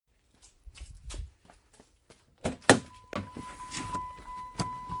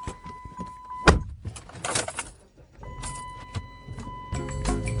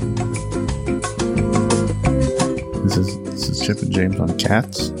Chip and James on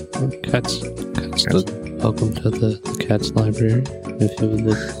cats. Cats. Welcome to the Cats Library. If you would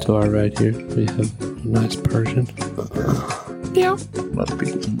look to our right here, we have a nice Persian. Yeah. A lot of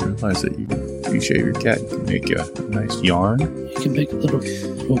people don't realize that you shave your cat, you can make a nice yarn. You can make little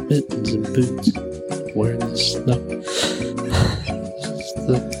mittens and boots wearing this. No.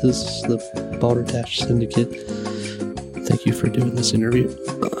 This is the Balderdash Syndicate. Thank you for doing this interview.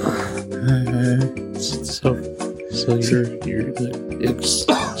 So you're the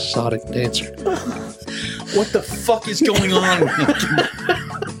exotic dancer. What the fuck is going on?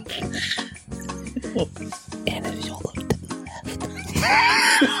 And if you'll look to the left.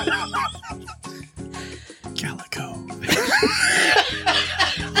 Calico.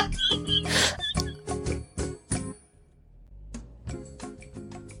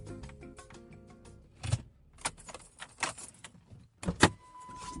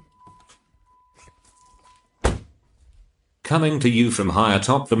 Coming to you from high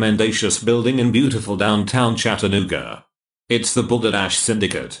atop the mendacious building in beautiful downtown Chattanooga. It's the Balderdash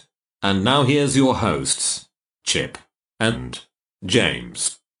Syndicate. And now here's your hosts, Chip and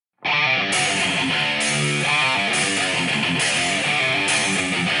James.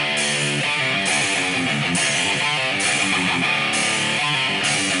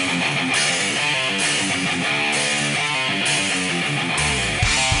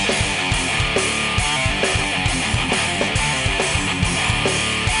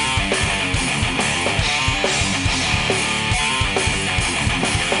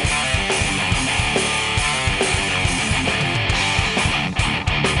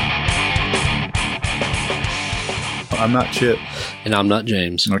 I'm not Chip. And I'm not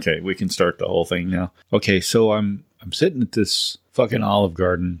James. Okay, we can start the whole thing now. Okay, so I'm sitting at this fucking Olive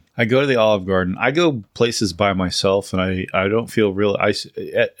Garden. I go to the Olive Garden. I go places by myself, and I don't feel real.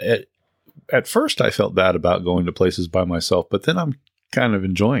 At first, I felt bad about going to places by myself, but then I'm kind of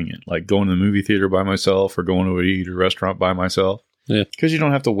enjoying it, like going to the movie theater by myself or going to a restaurant by myself. Yeah, because you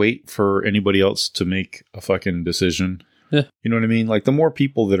don't have to wait for anybody else to make a fucking decision. Yeah. You know what I mean? Like, the more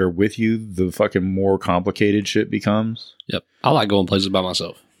people that are with you, the fucking more complicated shit becomes. Yep. I like going places by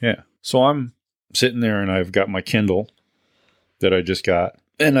myself. Yeah. So I'm sitting there and I've got my Kindle that I just got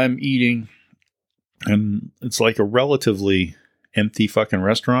and I'm eating, and it's like a relatively empty fucking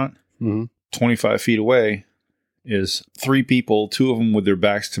restaurant. Mm-hmm. 25 feet away is three people, two of them with their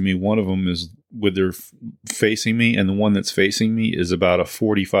backs to me. One of them is with their facing me, and the one that's facing me is about a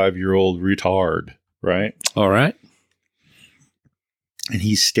 45-year-old retard, right? All right. And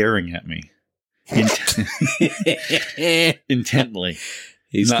he's staring at me intently.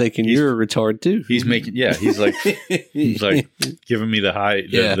 He's thinking you're a retard too. He's making, he's like giving me the high,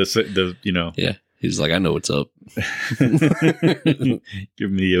 the you know. Yeah. He's like, I know what's up.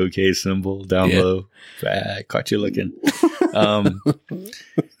 Give me the okay symbol down low. Caught you looking.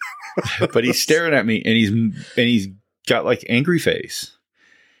 But he's staring at me, and he's got like angry face.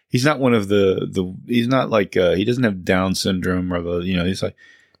 He's not one of he's not like, he doesn't have Down syndrome or he's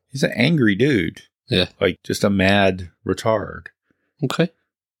an angry dude. Yeah. Like just a mad retard. Okay.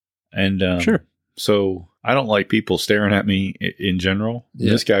 And, sure. So I don't like people staring at me in general.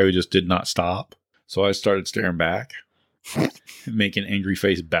 Yeah. This guy who just did not stop. So I started staring back, making angry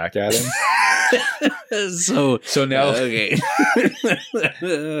face back at him. So now, okay.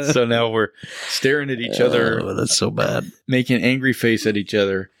 So now we're staring at each other. Oh, that's so bad. Making angry face at each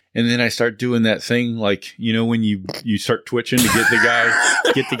other. And then I start doing that thing, like, when you start twitching to get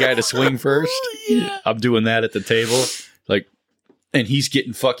the guy to swing first. Yeah. I'm doing that at the table, like, and he's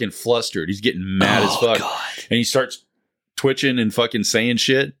getting fucking flustered. He's getting mad as fuck, God. And he starts twitching and fucking saying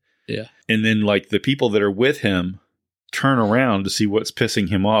shit. Yeah. And then like the people that are with him turn around to see what's pissing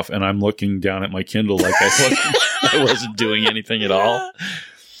him off, and I'm looking down at my Kindle like I wasn't doing anything at all.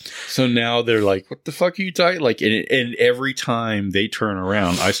 So now they're like, what the fuck are you talking? Like, and every time they turn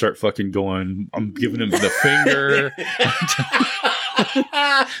around, I start fucking going, I'm giving them the finger.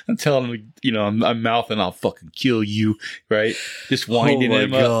 I'm telling them, I'm mouthing, I'll fucking kill you, right? Just winding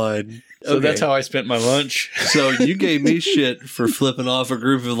him up. God. So that's how I spent my lunch. So you gave me shit for flipping off a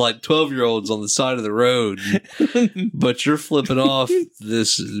group of like 12-year-olds on the side of the road, but you're flipping off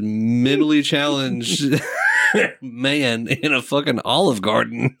this mentally challenged man in a fucking Olive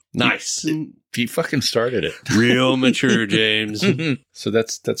Garden. Nice. He fucking started it. Real mature, James. So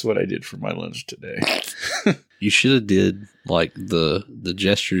that's what I did for my lunch today. You should have did like the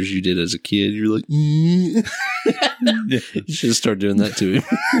gestures you did as a kid. You're like, you should start doing that to him.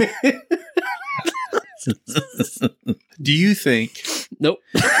 Do you think? Nope.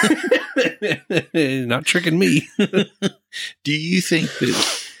 Not tricking me. Do you think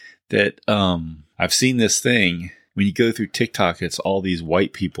that I've seen this thing when you go through TikTok, it's all these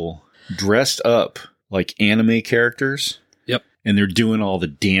white people dressed up like anime characters. Yep. And they're doing all the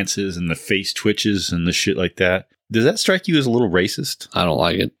dances and the face twitches and the shit like that. Does that strike you as a little racist? I don't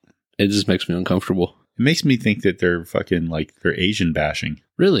like it. It just makes me uncomfortable. It makes me think that they're fucking like they're Asian bashing.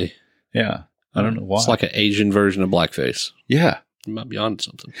 Really? Yeah. I don't know why. It's like an Asian version of blackface. Yeah. You might be onto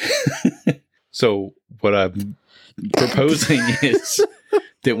something. So what I'm proposing is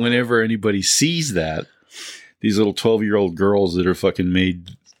that whenever anybody sees that, these little 12-year-old girls that are fucking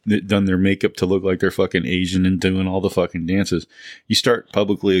done their makeup to look like they're fucking Asian and doing all the fucking dances, you start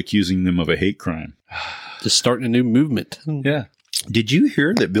publicly accusing them of a hate crime. Just starting a new movement. Yeah. Did you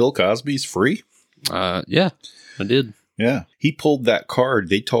hear that Bill Cosby's free? Yeah, I did. Yeah. He pulled that card.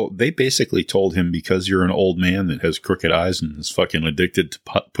 They basically told him, because you're an old man that has crooked eyes and is fucking addicted to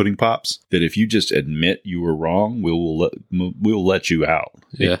pudding pops, that if you just admit you were wrong, we'll let you out.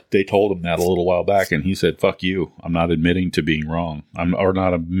 Yeah. They told him that a little while back, and he said, fuck you. I'm not admitting to being wrong. Or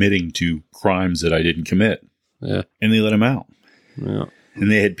not admitting to crimes that I didn't commit. Yeah. And they let him out. Yeah.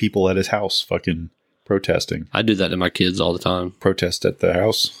 And they had people at his house fucking protesting. I do that to my kids all the time. Protest at the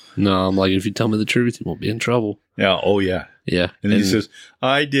house? No, I'm like, if you tell me the truth, you won't be in trouble. Yeah. Oh, yeah. Yeah. And then he says,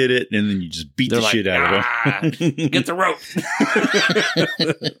 I did it. And then you just beat the shit out of him. Get the rope.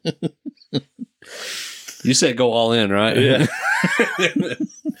 You said go all in, right? Yeah.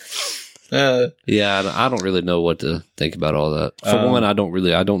 Yeah, I don't really know what to think about all that. For one, I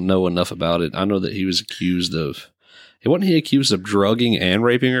don't know enough about it. I know that he was accused of, wasn't he accused of drugging and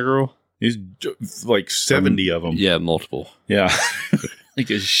raping a girl? He's like 70 of them. Yeah, multiple. Yeah. Like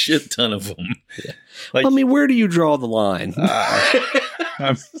a shit ton of them. Yeah. Like, I mean, where do you draw the line?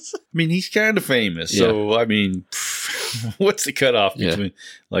 I mean, he's kind of famous. So, I mean, what's the cutoff between,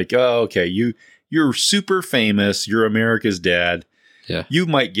 like, oh, okay, you're super famous. You're America's dad. Yeah. You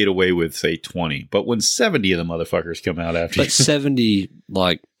might get away with, say, 20. But when 70 of the motherfuckers come out after you. But 70,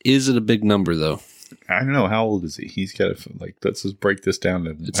 like, is it a big number, though? I don't know. How old is he? He's got to, like, let's just break this down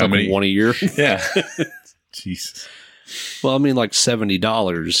to it's how like many? One a year? Yeah. Jesus. Well, I mean, like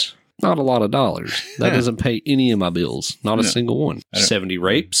 $70, not a lot of dollars. That doesn't pay any of my bills. Not a single one. 70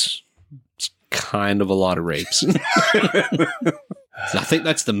 rapes? It's kind of a lot of rapes. I think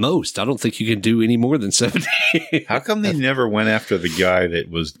that's the most. I don't think you can do any more than 70. How come they never went after the guy that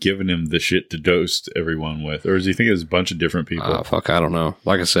was giving him the shit to dose everyone with? Or does he think it was a bunch of different people? Fuck, I don't know.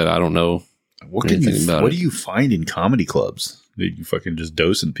 Like I said, I don't know. What do you find in comedy clubs that you fucking just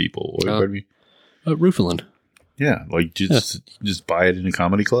dosing people? Rufalin. Yeah, like just buy it in a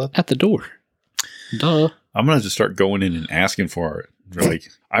comedy club at the door. Duh. I'm gonna have to start going in and asking for it. Like,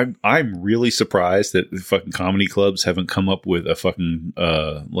 I'm really surprised that the fucking comedy clubs haven't come up with a fucking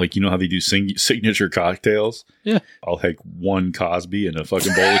like, you know how they do signature cocktails? Yeah, I'll take one Cosby and a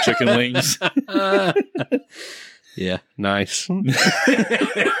fucking bowl of chicken wings. Yeah, nice.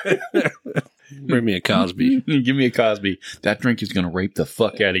 Bring me a Cosby. Give me a Cosby. That drink is going to rape the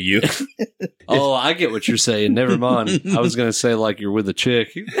fuck out of you. Oh, I get what you're saying. Never mind. I was going to say, like, you're with a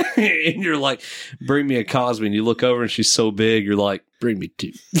chick and you're like, bring me a Cosby. And you look over and she's so big, you're like, bring me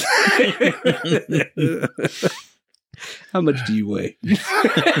two. How much do you weigh?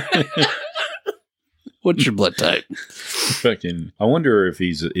 What's your blood type? Fucking, I wonder if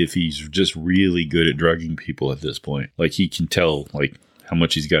he's just really good at drugging people at this point. Like, he can tell, like, how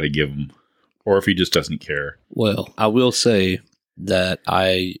much he's got to give them. Or if he just doesn't care. Well, I will say that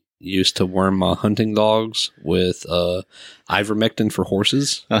I used to worm my hunting dogs with ivermectin for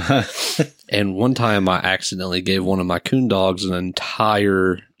horses. And one time I accidentally gave one of my coon dogs an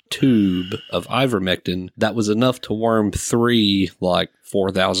entire tube of ivermectin that was enough to worm 3, like,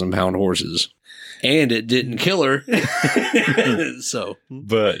 4,000-pound horses. And it didn't kill her. So,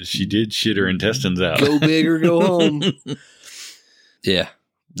 but she did shit her intestines out. Go big or go home. Yeah.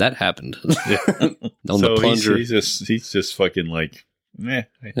 That happened. On so the plunger. He's just fucking like, meh.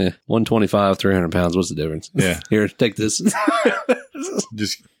 Yeah, 125, 300 pounds. What's the difference? Yeah. Here, take this. We're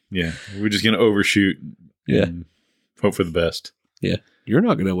just going to overshoot. Yeah. And hope for the best. Yeah. You're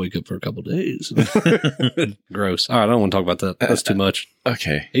not going to wake up for a couple days. Gross. All right. I don't want to talk about that. That's too much.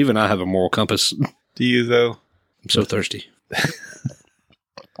 Okay. Even I have a moral compass. Do you, though? I'm so thirsty.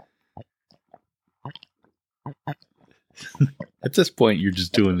 At this point, you're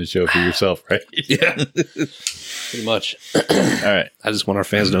just doing the show for yourself, right? Yeah. Pretty much. All right. I just want our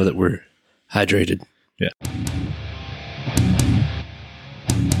fans to know that we're hydrated. Yeah.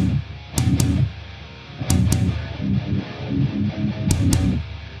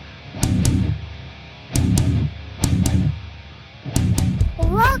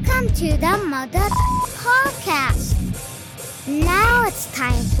 Welcome to the Mother Podcast. Now it's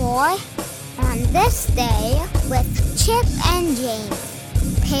time for on this day with Chip and James.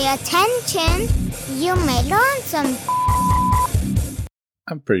 Pay attention, you may learn some.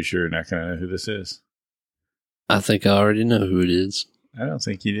 I'm pretty sure you're not going to know who this is. I think I already know who it is. I don't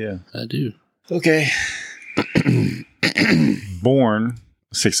think you do. I do. Okay. Born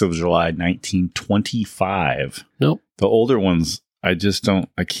 6th of July, 1925. Nope. The older ones, I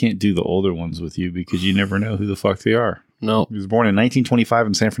can't do the older ones with you because you never know who the fuck they are. No. He was born in 1925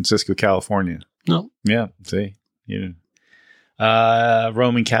 in San Francisco, California. No. Yeah, see?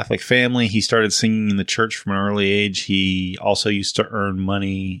 Roman Catholic family. He started singing in the church from an early age. He also used to earn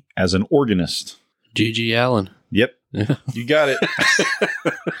money as an organist. G.G. Allen. Yep. Yeah. You got it.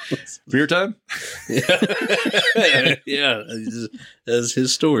 Beer time? Yeah. That's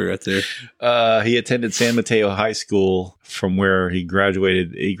his story right there. He attended San Mateo High School, from where he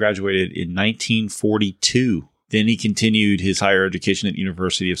graduated. He graduated in 1942. Then he continued his higher education at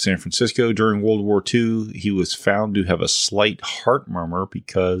University of San Francisco. During World War II, he was found to have a slight heart murmur.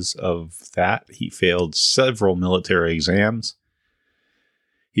 Because of that, he failed several military exams.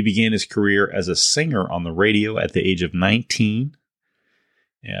 He began his career as a singer on the radio at the age of 19.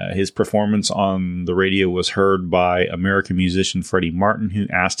 His performance on the radio was heard by American musician Freddie Martin, who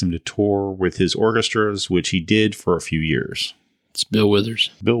asked him to tour with his orchestras, which he did for a few years. It's Bill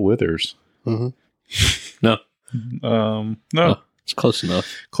Withers. Bill Withers? Mm-hmm. No. No. Oh, it's close enough.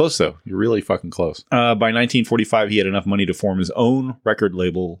 Close, though. You're really fucking close. By 1945, he had enough money to form his own record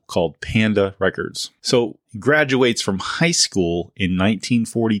label called Panda Records. So he graduates from high school in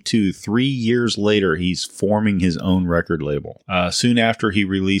 1942. 3 years later, he's forming his own record label. Soon after he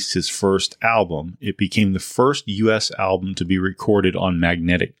released his first album, it became the first U.S. album to be recorded on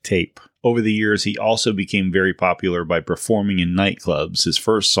magnetic tape. Over the years, he also became very popular by performing in nightclubs. His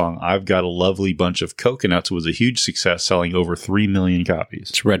first song, I've Got a Lovely Bunch of Coconuts, was a huge success, selling over 3 million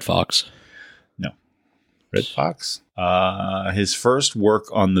copies. It's Red Fox. No. Red Fox? His first work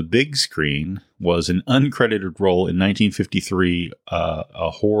on the big screen was an uncredited role in 1953,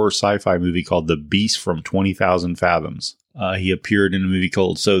 a horror sci-fi movie called The Beast from 20,000 Fathoms. He appeared in a movie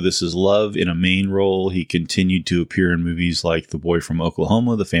called So This Is Love in a main role. He continued to appear in movies like The Boy from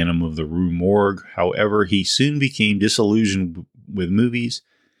Oklahoma, The Phantom of the Rue Morgue. However, he soon became disillusioned with movies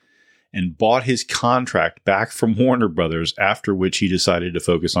and bought his contract back from Warner Brothers, after which he decided to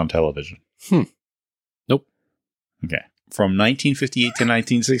focus on television. Nope. Okay. From 1958 to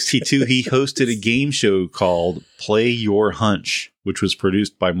 1962, he hosted a game show called Play Your Hunch, which was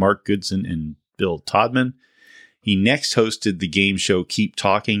produced by Mark Goodson and Bill Todman. He next hosted the game show Keep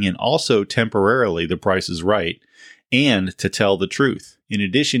Talking and also temporarily The Price is Right and To Tell the Truth. In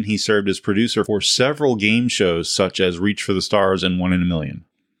addition, he served as producer for several game shows such as Reach for the Stars and 1 in a Million.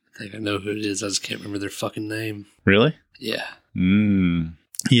 I think I know who it is. I just can't remember their fucking name. Really? Yeah.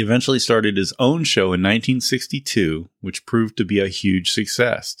 He eventually started his own show in 1962, which proved to be a huge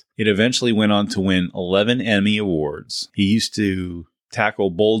success. It eventually went on to win 11 Emmy Awards. He used to tackle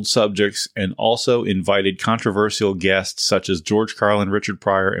bold subjects and also invited controversial guests such as George Carlin, Richard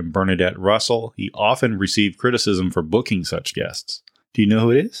Pryor, and Bernadette Russell. He often received criticism for booking such guests. Do you know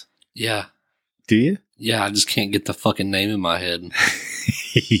who it is? Yeah. Do you? Yeah, I just can't get the fucking name in my head.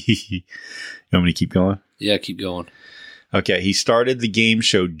 You want me to keep going? Yeah, keep going. Okay, he started the game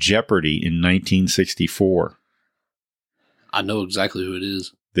show Jeopardy in 1964. I know exactly who it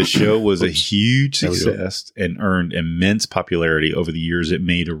is. The show was a huge success and earned immense popularity over the years. It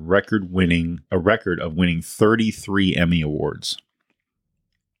made a record of winning 33 Emmy Awards.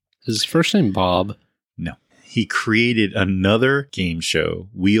 Is his first name Bob? No. He created another game show,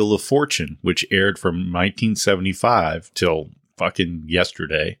 Wheel of Fortune, which aired from 1975 till fucking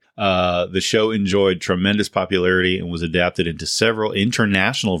yesterday. The show enjoyed tremendous popularity and was adapted into several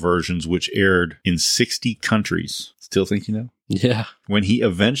international versions, which aired in 60 countries. Still think you know? Yeah. When he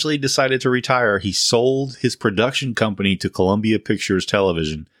eventually decided to retire, he sold his production company to Columbia Pictures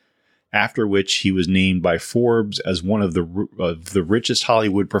Television, after which he was named by Forbes as one of the richest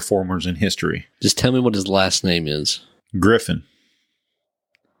Hollywood performers in history. Just tell me what his last name is. Griffin.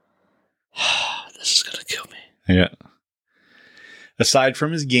 This is going to kill me. Yeah. Aside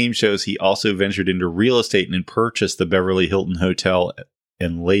from his game shows, he also ventured into real estate and purchased the Beverly Hilton Hotel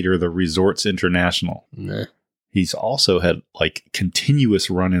and later the Resorts International. Nah. He's also had like continuous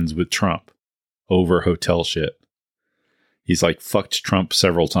run-ins with Trump over hotel shit. He's like fucked Trump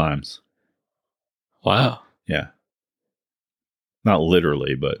several times. Wow. Yeah. Not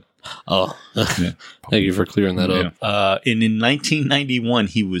literally, but. Oh, Yeah. Thank you for clearing that up. And in 1991,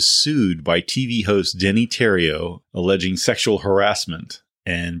 he was sued by TV host Denny Terrio, alleging sexual harassment.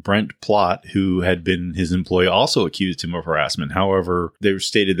 And Brent Plott, who had been his employee, also accused him of harassment. However, he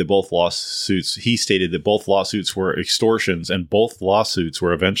stated that both lawsuits were extortions, and both lawsuits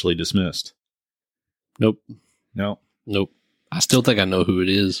were eventually dismissed. Nope. No. Nope. I still think I know who it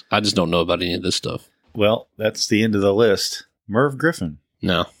is. I just don't know about any of this stuff. Well, that's the end of the list. Merv Griffin.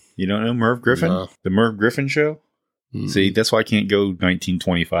 No. You don't know Merv Griffin? No. The Merv Griffin Show? Mm. See, that's why I can't go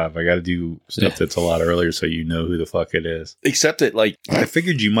 1925. I got to do stuff that's a lot earlier so you know who the fuck it is. Except that, like, I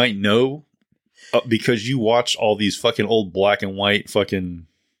figured you might know because you watched all these fucking old black and white fucking...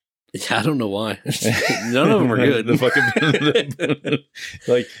 Yeah, I don't know why. None of them are good.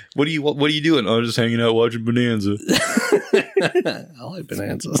 Like, what are you doing? I'm just hanging out watching Bonanza. I like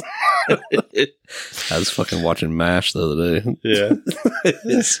Bonanza. I was fucking watching MASH the other day. Yeah.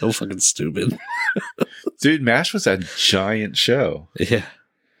 It's so fucking stupid. Dude, MASH was a giant show. Yeah.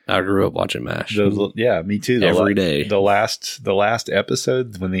 I grew up watching MASH. Yeah, me too. Every day. The last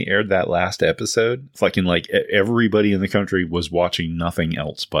episode, when they aired that last episode, fucking like everybody in the country was watching nothing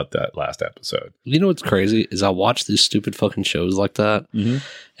else but that last episode. You know what's crazy is I watch these stupid fucking shows like that, and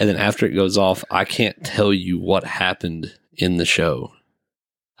then after it goes off, I can't tell you what happened in the show.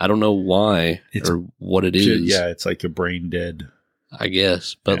 I don't know why or what it is. Yeah, it's like a brain dead. I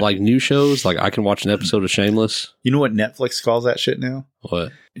guess. But like new shows, like I can watch an episode of Shameless. You know what Netflix calls that shit now?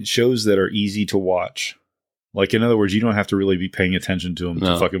 What? Shows that are easy to watch. Like, in other words, you don't have to really be paying attention to them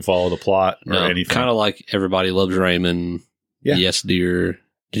to fucking follow the plot or anything. Kind of like Everybody Loves Raymond. Yeah. Yes, Dear.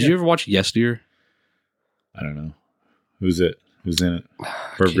 Did you ever watch Yes, Dear? I don't know. Who's in it?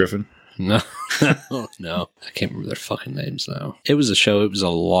 Merv Griffin? No. No. I can't remember their fucking names now. It was a show. It was a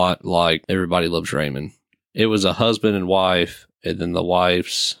lot like Everybody Loves Raymond. It was a husband and wife, and then the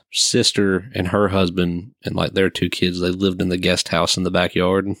wife's sister and her husband and like their 2 kids, they lived in the guest house in the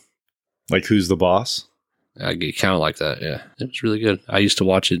backyard. Like Who's the Boss? I get kind of like that, yeah. It was really good. I used to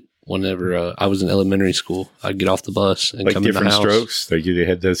watch it whenever I was in elementary school. I'd get off the bus and like come in the house. Different Strokes? Like they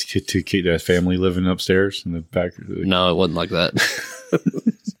had those 2 kids, that family living upstairs in the back? No, it wasn't like that.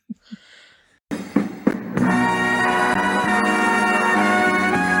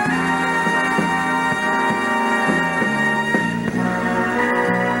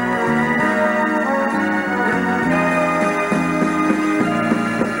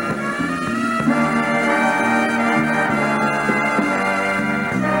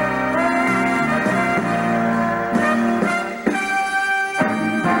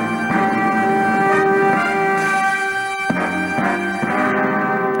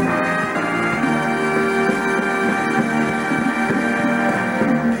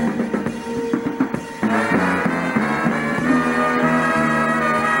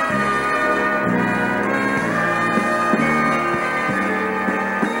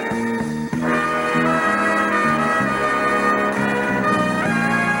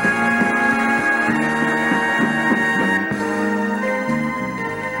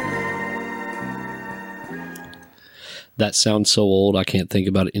 That sounds so old, I can't think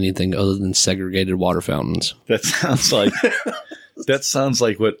about anything other than segregated water fountains. That sounds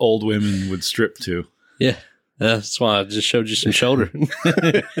like what old women would strip to. Yeah, that's why I just showed you some shoulder.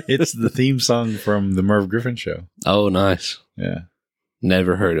 It's the theme song from the Merv Griffin Show. Oh, nice. Yeah.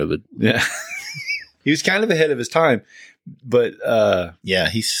 Never heard of it. Yeah. He was kind of ahead of his time, but yeah,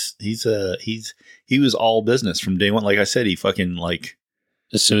 he was all business from day one. Like I said, he fucking like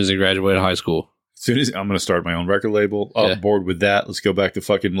as soon as he graduated high school. As soon as I'm going to start my own record label, board with that. Let's go back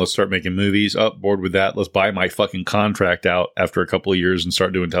to let's start making movies. Board with that. Let's buy my fucking contract out after a couple of years and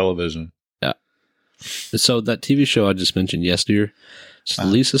start doing television. Yeah. So that TV show I just mentioned, Yes, Dear, it's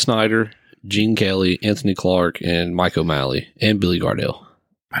Lisa Snyder, Gene Kelly, Anthony Clark, and Mike O'Malley, and Billy Gardell.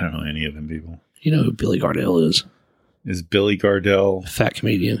 I don't know any of them people. You know who Billy Gardell is? Is Billy Gardell a fat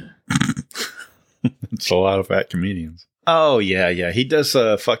comedian? It's a lot of fat comedians. Oh, yeah. He does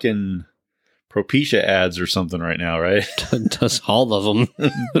fucking Propecia ads or something right now, right? Does all of them.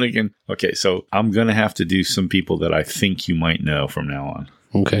 But again, okay, so I'm going to have to do some people that I think you might know from now on.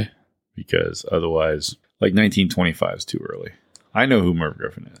 Okay. Because otherwise, like 1925 is too early. I know who Merv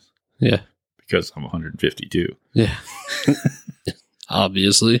Griffin is. Yeah. Because I'm 152. Yeah.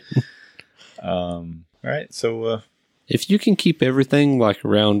 Obviously. All right, so if you can keep everything like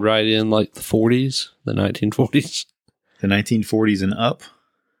around right in like the 40s, the 1940s. The 1940s and up?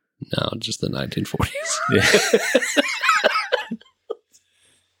 No, just the 1940s. Yeah.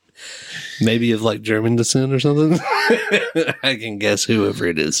 Maybe of like German descent or something. I can guess whoever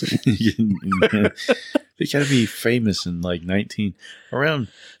it is. They got to be famous in like if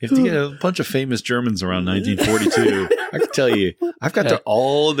you get a bunch of famous Germans around 1942, I can tell you, I've got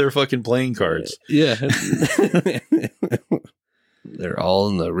all their fucking playing cards. Yeah. They're all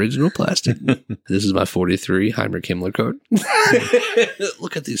in the original plastic. This is my 43 Heimer Himmler card.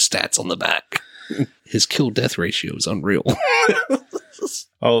 Look at these stats on the back. His kill-death ratio is unreal.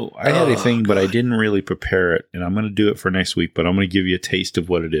 Oh, I had a thing, but I didn't really prepare it, and I'm going to do it for next week, but I'm going to give you a taste of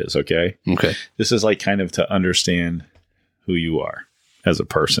what it is, okay? Okay. This is like kind of to understand who you are as a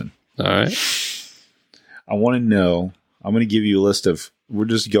person. All right. I want to know, I'm going to give you a list of, we'll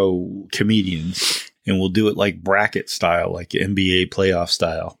just go comedians, and we'll do it like bracket style, like NBA playoff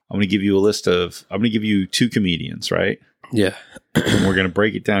style. I'm going to give you a list of, I'm going to give you 2 comedians, right? Yeah. And we're going to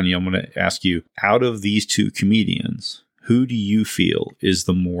break it down. I'm going to ask you, out of these 2 comedians, who do you feel is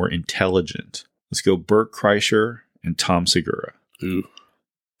the more intelligent? Let's go Bert Kreischer and Tom Segura. Ooh.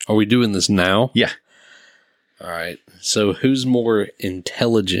 Are we doing this now? Yeah. All right. So who's more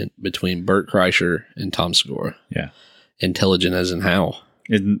intelligent between Bert Kreischer and Tom Segura? Yeah. Intelligent as in how?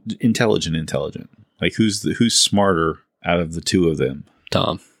 Intelligent. Like who's smarter out of the 2 of them?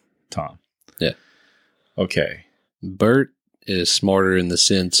 Tom. Yeah. Okay. Bert is smarter in the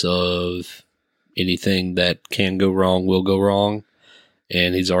sense of anything that can go wrong will go wrong.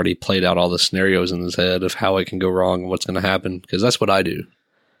 And he's already played out all the scenarios in his head of how it can go wrong and what's going to happen. Because that's what I do.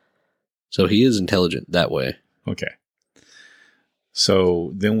 So he is intelligent that way. Okay.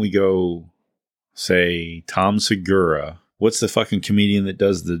 So then we go, say, Tom Segura. What's the fucking comedian that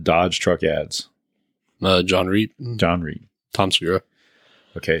does the Dodge truck ads? John Reed. John Reed. Tom Segura.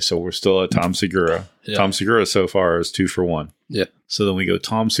 Okay, so we're still at Tom Segura. Yeah. Tom Segura so far is 2 for 1. Yeah. So then we go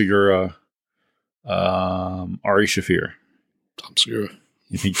Tom Segura, Ari Shaffir. Tom Segura.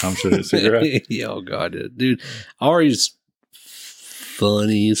 You think Tom Segura? Yeah, oh God, dude. Ari's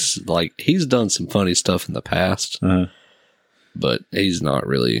funny. Like, he's done some funny stuff in the past, but he's not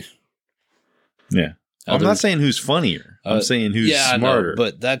really. Yeah. I'm not saying who's funnier. I'm saying who's smarter. I know,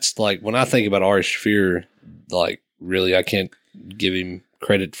 but that's like, when I think about Ari Shaffir, like, really, I can't give him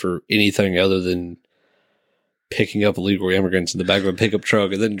credit for anything other than picking up illegal immigrants in the back of a pickup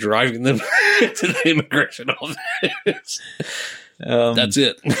truck and then driving them to the immigration office. That's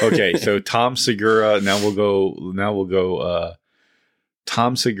it. Okay, so Tom Segura. Now we'll go.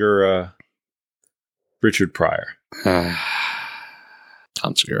 Tom Segura, Richard Pryor.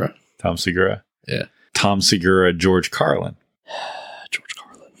 Tom Segura. Tom Segura. Yeah. Tom Segura, George Carlin. George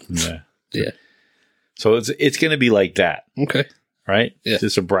Carlin. Yeah. Yeah. So it's going to be like that. Okay. Right? Yeah. It's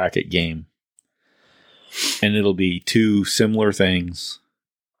just a bracket game. And it'll be 2 similar things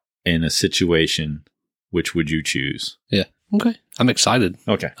in a situation. Which would you choose? Yeah. Okay. I'm excited.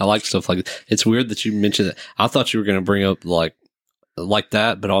 Okay. I like stuff like that. It's weird that you mentioned that. I thought you were going to bring up like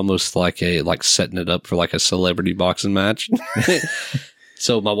that, but almost like setting it up for like a celebrity boxing match.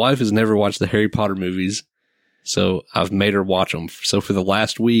 So my wife has never watched the Harry Potter movies. So I've made her watch them. So for the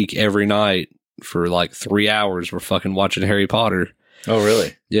last week, every night for like 3 hours, we're fucking watching Harry Potter. Oh,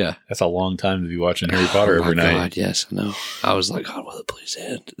 really? Yeah. That's a long time to be watching Harry Potter every night. God, yes, I know. I was like, God, will it please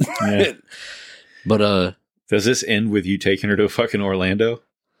end? Yeah. But does this end with you taking her to fucking Orlando,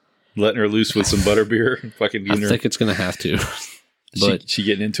 letting her loose with some butterbeer, and fucking? I think it's gonna have to. But she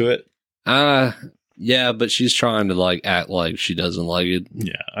getting into it? Yeah, but she's trying to like act like she doesn't like it.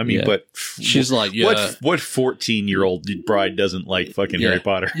 Yeah, I mean, but she's like, yeah. What 14-year-old bride doesn't like fucking Harry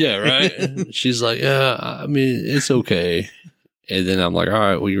Potter? Yeah, right. She's like, yeah, I mean, it's okay. And then I'm like, all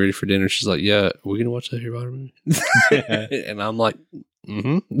right, well, you ready for dinner? She's like, yeah, are we gonna watch the Harry Potter movie? And I'm like,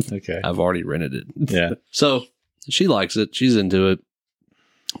 okay, I've already rented it. Yeah. So she likes it. She's into it,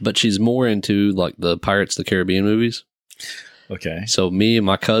 but she's more into like the Pirates of the Caribbean movies. Okay. So me and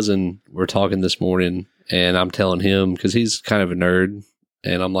my cousin were talking this morning, and I'm telling him, because he's kind of a nerd,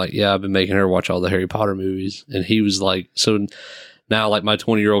 and I'm like, yeah, I've been making her watch all the Harry Potter movies. And he was like, so now like my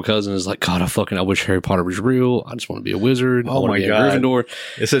 20-year-old cousin is like, God, I wish Harry Potter was real. I just want to be a wizard. Oh my God. Gryffindor.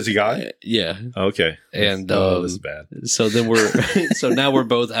 It says you got it? Yeah. Okay. And this is bad. So then so now we're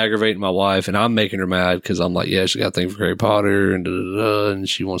both aggravating my wife, and I'm making her mad because I'm like, yeah, she got a thing for Harry Potter and and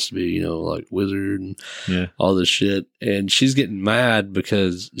she wants to be, like wizard and all this shit. And she's getting mad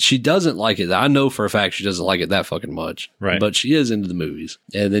because she doesn't like it. I know for a fact she doesn't like it that fucking much. Right. But she is into the movies.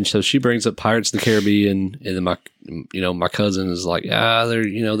 And then so she brings up Pirates of the Caribbean, and then my cousin is like,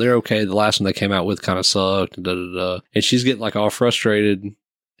 they're okay. The last one they came out with kind of sucked. And she's getting like all frustrated.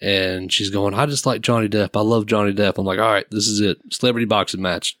 And she's going, I just like Johnny Depp. I love Johnny Depp. I'm like, all right, this is it. Celebrity boxing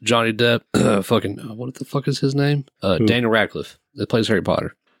match. Johnny Depp, what the fuck is his name? Daniel Radcliffe that plays Harry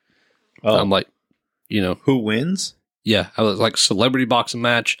Potter. Oh. I'm like, who wins? Yeah, I was like, celebrity boxing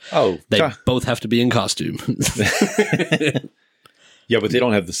match. Oh, they both have to be in costume. Yeah, but they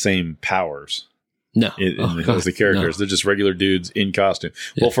don't have the same powers. No. As the characters. No. They're just regular dudes in costume.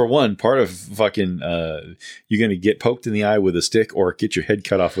 Yeah. Well, for one, part of fucking, you're going to get poked in the eye with a stick or get your head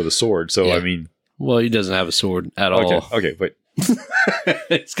cut off with a sword. So, Yeah. I mean. Well, he doesn't have a sword at all. Okay, but.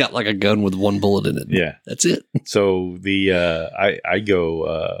 It's got like a gun with one bullet in it. Yeah. That's it. So, I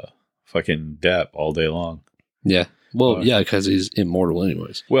go fucking Depp all day long. Yeah. Well, yeah, because he's immortal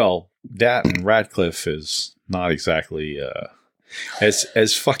anyways. Well, that and Radcliffe is not exactly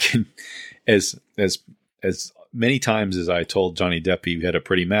as fucking as many times as I told Johnny Depp he had a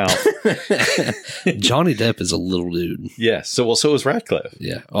pretty mouth. Johnny Depp is a little dude. Yes. So is Radcliffe.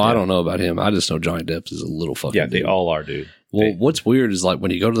 Yeah. Oh, I don't know about him. I just know Johnny Depp is a little fucking Yeah, dude. they all are, dude. Well, what's weird is like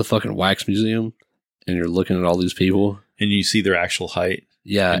when you go to the fucking wax museum and you're looking at all these people. And you see their actual height.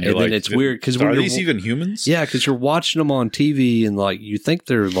 Yeah. And then it's weird because are these even humans? Yeah, because you're watching them on TV and like you think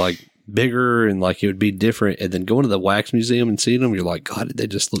they're like bigger and like it would be different, and then going to the wax museum and seeing them, you're like, God, they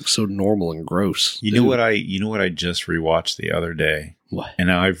just look so normal and gross. You know what I just rewatched the other day? What?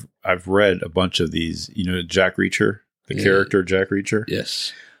 And I've read a bunch of these. You know, Jack Reacher, the character Jack Reacher.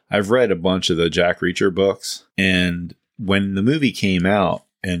 Yes, I've read a bunch of the Jack Reacher books, and when the movie came out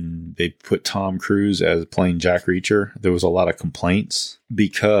and they put Tom Cruise as playing Jack Reacher, there was a lot of complaints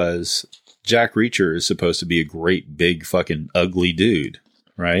because Jack Reacher is supposed to be a great big fucking ugly dude.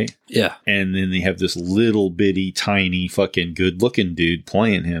 Right? Yeah. And then they have this little bitty, tiny, fucking good looking dude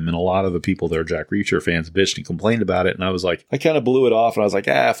playing him. And a lot of the people that are Jack Reacher fans bitched and complained about it. And I was like, I kind of blew it off. And I was like,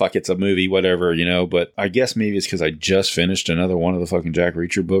 fuck, it's a movie, whatever, you know. But I guess maybe it's because I just finished another one of the fucking Jack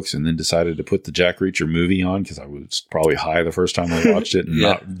Reacher books and then decided to put the Jack Reacher movie on because I was probably high the first time I watched it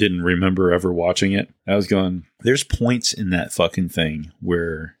and didn't remember ever watching it. I was going, there's points in that fucking thing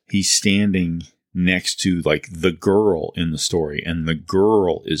where he's standing next to like the girl in the story and the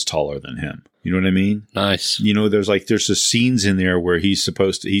girl is taller than him. You know what I mean? Nice. You know, there's just scenes in there where he's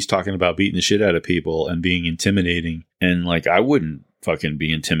talking about beating the shit out of people and being intimidating. And like, I wouldn't fucking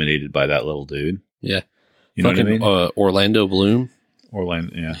be intimidated by that little dude. Yeah. You know fucking, what I mean? Orlando Bloom.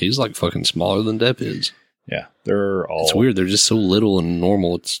 Yeah. He's like fucking smaller than Depp is. Yeah. They're all. It's weird. They're just so little and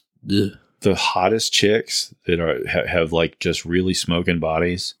normal. It's. Ugh. The hottest chicks that have like just really smoking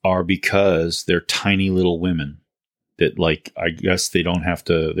bodies are because they're tiny little women that like, I guess they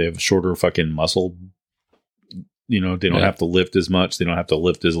have shorter fucking muscle. You know, they don't have to lift as much. They don't have to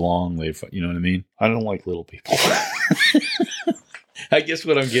lift as long. You know what I mean? I don't like little people. I guess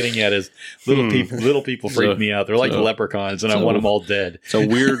what I'm getting at is little people freak me out. They're like leprechauns and I want them all dead. It's a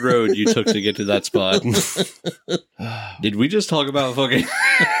weird road you took to get to that spot. Did we just talk about fucking...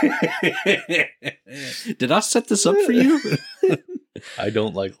 Did I set this up for you? I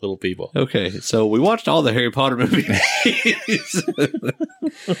don't like little people. Okay, so we watched all the Harry Potter movies.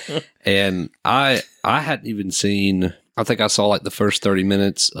 And I hadn't even seen... I think I saw like the first 30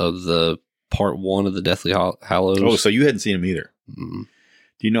 minutes of the part 1 of the Deathly Hallows. Oh, so you hadn't seen them either. Mm.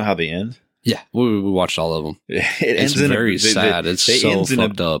 Do you know how they end? Yeah, we watched all of them. It's very sad. It's so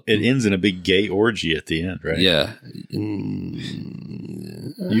fucked up. It ends in a big gay orgy at the end, right? Yeah. You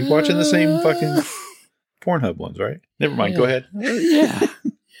watching the same fucking Pornhub ones, right? Never mind. Go ahead. Yeah.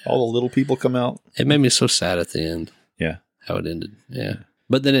 All the little people come out. It made me so sad at the end. Yeah. How it ended. Yeah.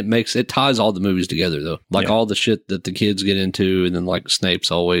 But then it ties all the movies together, though. Like all the shit that the kids get into, and then like Snape's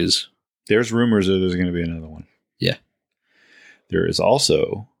always... There's rumors that there's going to be another one. Yeah. There is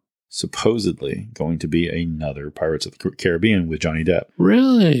also supposedly going to be another Pirates of the Caribbean with Johnny Depp.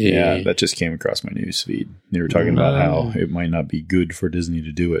 Really? Yeah, that just came across my news feed. They were talking about how it might not be good for Disney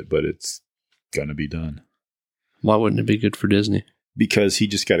to do it, but it's going to be done. Why wouldn't it be good for Disney? Because he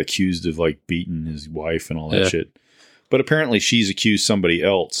just got accused of like beating his wife and all that shit. But apparently she's accused somebody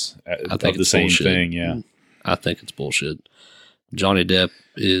else of the same thing. Yeah. I think it's bullshit. Johnny Depp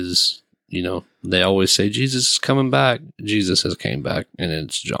is... You know, they always say Jesus is coming back. Jesus has came back, and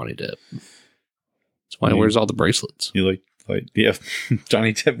it's Johnny Depp. That's why he wears all the bracelets. You like yeah,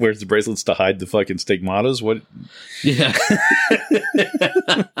 Johnny Depp wears the bracelets to hide the fucking stigmatas. What? Yeah.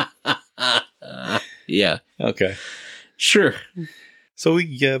 Yeah. Okay. Sure. So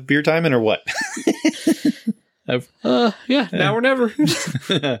we beer timing or what? Yeah, now or never.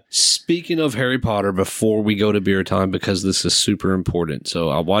 Speaking of Harry Potter, before we go to beer time, because this is super important. So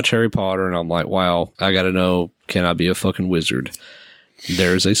I watch Harry Potter and I'm like, wow, I got to know, can I be a fucking wizard?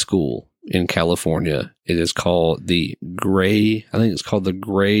 There's a school in California. It is called the Gray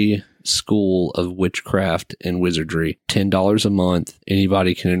School of Witchcraft and Wizardry. $10 a month.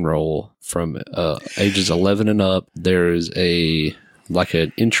 Anybody can enroll from ages 11 and up. There is an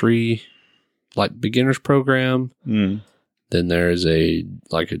entry, like beginners program. Then there's a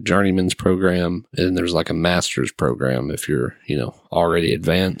journeyman's program, and there's like a master's program if you're, already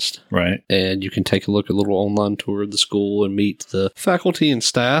advanced. Right. And you can take a look at a little online tour of the school and meet the faculty and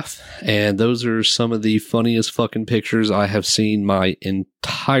staff. And those are some of the funniest fucking pictures I have seen my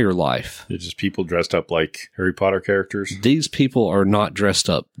entire life. It's just people dressed up like Harry Potter characters. These people are not dressed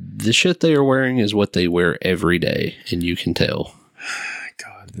up. The shit they are wearing is what they wear every day, and you can tell.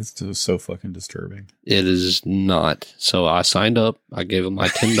 God, this is so fucking disturbing. It is not. So I signed up. I gave them my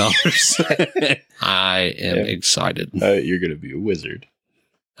 $10. I am excited. You're going to be a wizard.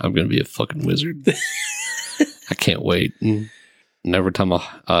 I'm going to be a fucking wizard. I can't wait. And every time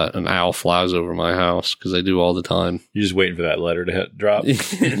an owl flies over my house, because they do all the time. You're just waiting for that letter to drop?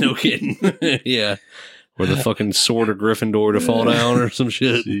 No kidding. Yeah. Or the fucking sword of Gryffindor to fall down or some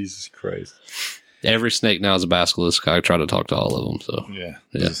shit. Jesus Christ. Every snake now is a basilisk. I try to talk to all of them. So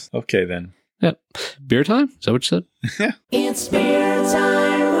Yeah. Okay, then. Yep. Beer time? Is that what you said? Yeah. It's beer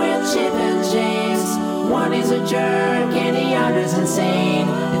time with Chip and James. One is a jerk and the other's insane.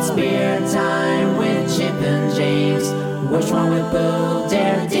 It's beer time with Chip and James. Which one will pull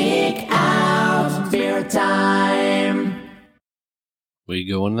their dick out? Beer time. Where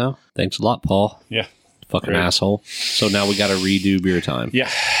you going now? Thanks a lot, Paul. Yeah. Fucking Great. asshole. So now we got to redo beer time. Yeah.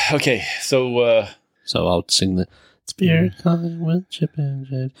 Okay. So, So I'll sing the It's beer time with Chip and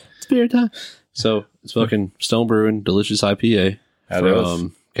James. It's beer time. So it's fucking Stone Brewing, delicious IPA Out of-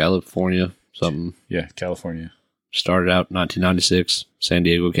 from California, something. yeah, California. Started out 1996, San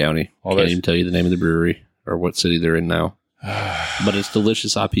Diego County. All Can't this- even tell you the name of the brewery or what city they're in now. But it's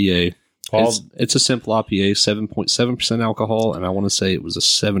delicious IPA. It's a simple IPA, 7.7% alcohol, and I want to say it was a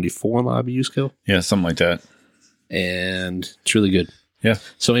 74 on the IBU scale. Yeah, something like that. And it's really good. Yeah.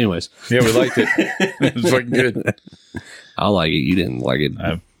 So anyways, Yeah, we liked it. It was fucking good. I like it. You didn't like it.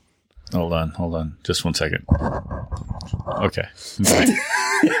 Hold on. Just 1 second. Okay.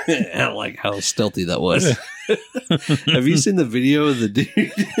 I like how stealthy that was. Have you seen the video of the dude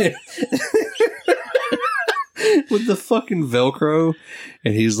with the fucking Velcro?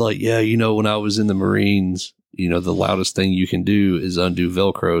 And he's like, yeah, when I was in the Marines, the loudest thing you can do is undo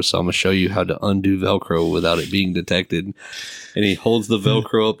Velcro. So I'm going to show you how to undo Velcro without it being detected. And he holds the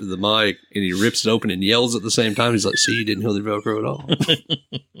Velcro up to the mic and he rips it open and yells at the same time. He's like, see, you didn't hold the Velcro at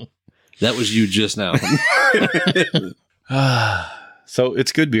all. That was you just now. So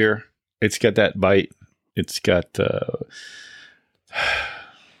it's good beer. It's got that bite. It's got,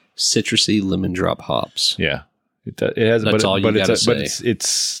 Citrusy lemon drop hops. yeah. It has, That's all you gotta say. But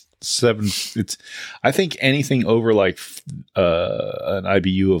it's 7. It's, I think anything over like an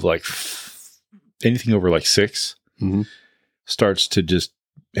IBU of like anything over like 6 Mhm. starts to just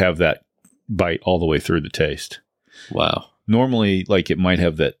have that bite all the way through the taste. Wow. Normally, like it might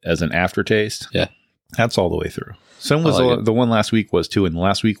have that as an aftertaste. Yeah. That's all the way through. Some was like it. the one last week was 2, and the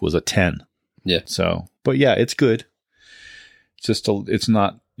last week was a 10. Yeah. So, but yeah, it's good. It's just it's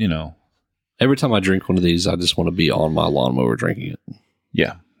not, Every time I drink one of these, I just want to be on my lawnmower drinking it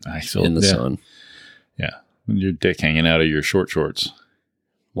yeah. I still in the sun. Yeah. With your dick hanging out of your shorts.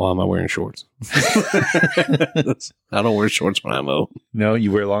 Why am I wearing shorts? I don't wear shorts when I mow. No,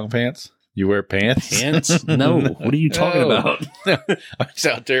 you wear long pants? You wear pants? Pants? No. What are you talking No. about?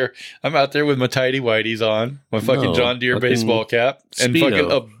 I'm out there with my tighty whities on, my fucking No, John Deere fucking baseball cap, and Speedo.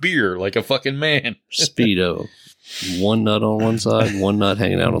 fucking a beer like a fucking man. Speedo. One nut on one side, one nut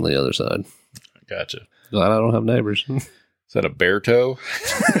hanging out on the other side. Gotcha. Glad I don't have neighbors. Is that a bear toe?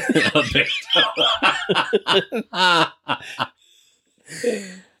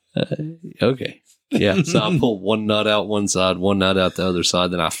 Okay. Yeah. So I pull one nut out one side, one nut out the other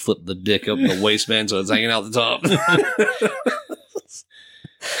side, then I flip the dick up the waistband so it's hanging out the top.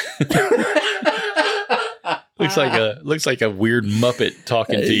 Looks like a weird Muppet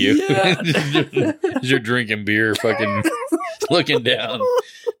talking to you. Yeah. As you're drinking beer, fucking looking down,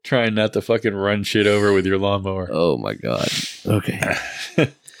 trying not to fucking run shit over with your lawnmower. Oh my God. Okay.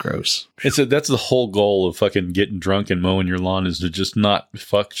 Gross. That's the whole goal of fucking getting drunk and mowing your lawn is to just not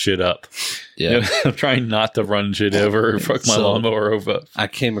fuck shit up. Yeah. I'm trying not to run shit over or fuck my So- lawnmower over. I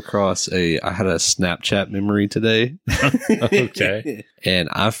came across I had a Snapchat memory today. Okay. And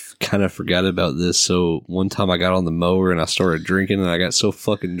I kind of forgot about this. So one time I got on the mower and I started drinking and I got so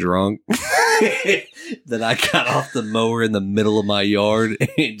fucking drunk that I got off the mower in the middle of my yard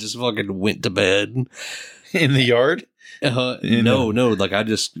and just fucking went to bed. In the yard? No. Like I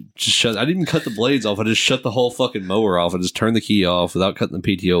just shut, I didn't cut the blades off. I just shut the whole fucking mower off. I just turned the key off without cutting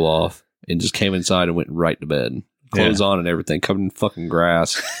the PTO off and just came inside and went right to bed. Clothes on and everything, covered in fucking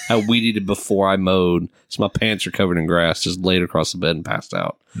grass. I weed eated before I mowed, so my pants are covered in grass. Just laid across the bed and passed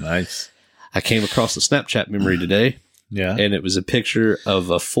out. Nice. I came across the Snapchat memory today, Yeah. And it was a picture of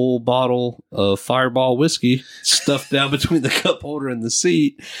a full bottle of Fireball whiskey stuffed down between the cup holder and the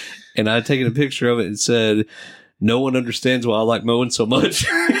seat. And I had taken a picture of it and said, "No one understands why I like mowing so much."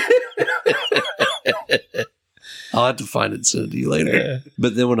 I'll have to find it and send it to you later. Yeah.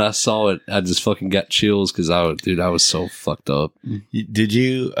 But then when I saw it, I just fucking got chills because I was so fucked up. Did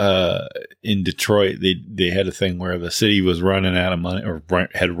you, in Detroit, they had a thing where the city was running out of money or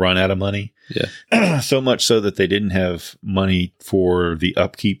had run out of money. Yeah. So much so that they didn't have money for the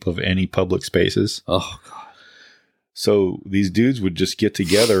upkeep of any public spaces. Oh, God. So these dudes would just get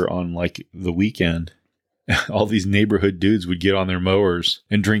together on like the weekend. All these neighborhood dudes would get on their mowers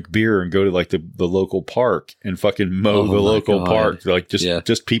and drink beer and go to like the local park and fucking mow the local park. Like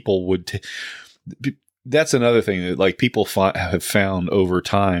just people would. That's another thing that like people have found over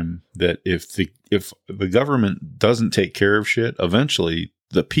time, that if the government doesn't take care of shit, eventually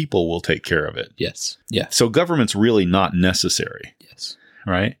the people will take care of it. Yes. Yeah. So government's really not necessary. Yes.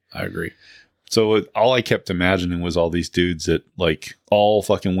 Right? I agree. So all I kept imagining was all these dudes that like all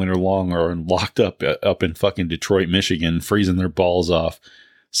fucking winter long are locked up in fucking Detroit, Michigan, freezing their balls off.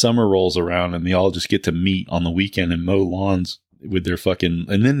 Summer rolls around and they all just get to meet on the weekend and mow lawns with their fucking,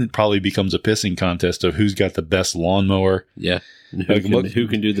 and then it probably becomes a pissing contest of who's got the best lawnmower. Yeah. And who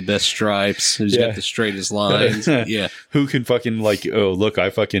can do the best stripes? Who's got the straightest lines? Yeah. Who can fucking like, oh, look,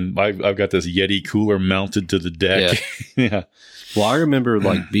 I've got this Yeti cooler mounted to the deck. Yeah. Yeah. Well, I remember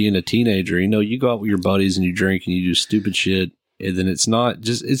like being a teenager, you go out with your buddies and you drink and you do stupid shit. And then it's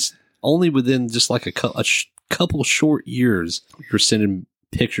only within just like a couple short years, you're sending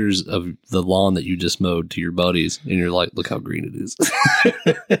pictures of the lawn that you just mowed to your buddies. And you're like, look how green it is.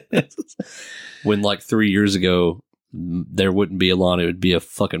 When like 3 years ago, there wouldn't be a lawn. It would be a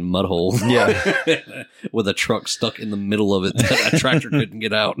fucking mud hole. Yeah. With a truck stuck in the middle of it that a tractor couldn't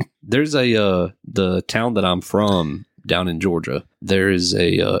get out. There's the town that I'm from, down in Georgia, there is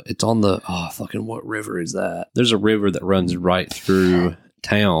it's on the, what river is that? There's a river that runs right through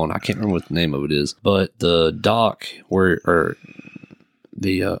town. I can't remember what the name of it is, but the dock what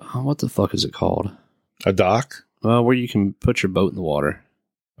the fuck is it called? A dock? Where you can put your boat in the water.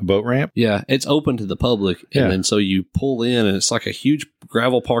 A boat ramp? Yeah, it's open to the public. And then so you pull in and it's like a huge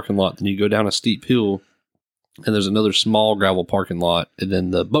gravel parking lot. Then you go down a steep hill and there's another small gravel parking lot and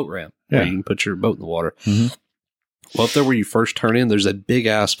then the boat ramp where you can put your boat in the water. Mm-hmm. Well, up there where you first turn in, there's a big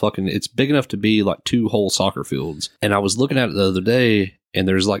ass it's big enough to be like 2 whole soccer fields. And I was looking at it the other day, and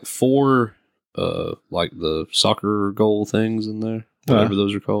there's like 4, like the soccer goal things in there, whatever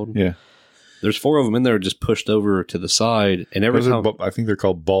those are called. Yeah. There's 4 of them in there just pushed over to the side. And every time, I think they're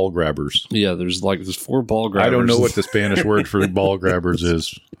called ball grabbers. Yeah, there's 4 ball grabbers. I don't know what the Spanish word for ball grabbers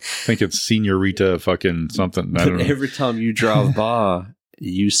is. I think it's senorita fucking something. I don't know. Every time you drive by,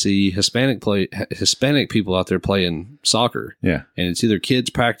 you see Hispanic people out there playing soccer. Yeah. And it's either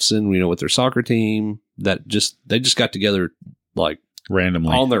kids practicing, with their soccer team they just got together like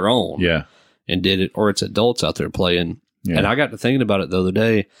randomly on their own. Yeah. And did it, or it's adults out there playing. Yeah. And I got to thinking about it the other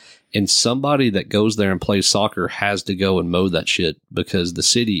day, and somebody that goes there and plays soccer has to go and mow that shit because the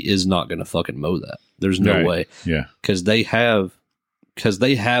city is not going to fucking mow that. There's no way. Yeah. Because they have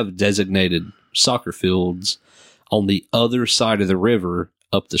designated soccer fields on the other side of the river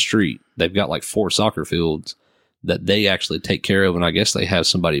up the street. They've got like 4 soccer fields that they actually take care of, and I guess they have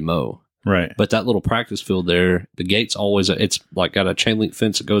somebody mow. Right. But that little practice field there, the gate's always, it's like got a chain link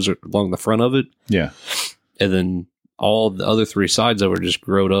fence that goes along the front of it. Yeah. And then all the other 3 sides of it are just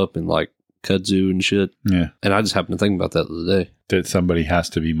growed up in like kudzu and shit. Yeah. And I just happened to think about that the other day. That somebody has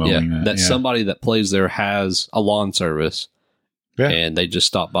to be mowing that. Somebody that plays there has a lawn service. Yeah. And they just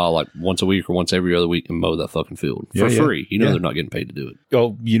stop by like once a week or once every other week and mow that fucking field for free. They're not getting paid to do it.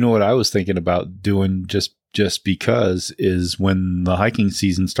 Oh, you know what I was thinking about doing just because is when the hiking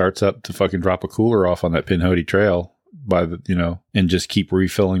season starts up to fucking drop a cooler off on that Pinhoti Trail by the, and just keep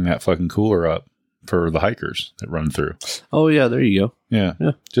refilling that fucking cooler up for the hikers that run through. Oh yeah, there you go. Yeah.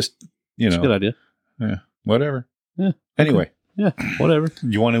 Yeah. Just, That's a good idea. Yeah. Whatever. Yeah. Anyway. Yeah. Whatever.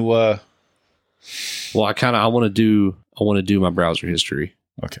 You want to, well, I want to do my browser history.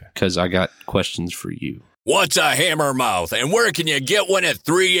 Okay. Because I got questions for you. What's a hammermouth and where can you get one at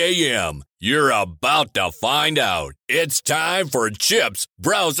 3 a.m.? You're about to find out. It's time for Chip's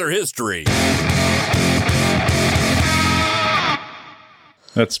Browser History.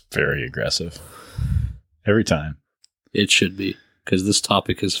 That's very aggressive. Every time. It should be, because this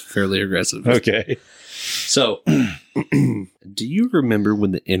topic is fairly aggressive. Okay. So, do you remember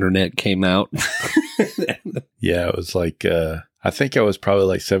when the internet came out? Yeah, it was like, I think I was probably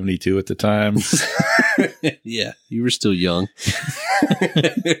like 72 at the time. Yeah, you were still young.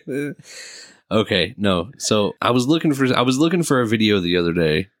 Okay, no. So I was looking for a video the other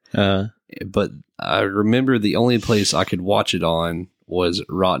day, but I remember the only place I could watch it on was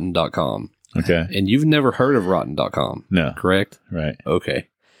rotten.com. Okay. And you've never heard of rotten.com. No. Correct? Right. Okay.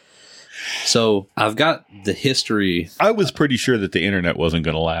 So I've got the history. I was pretty sure that the internet wasn't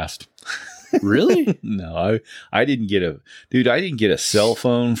going to last. Really? No, I didn't get I didn't get a cell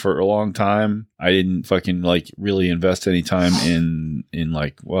phone for a long time. I didn't fucking like really invest any time in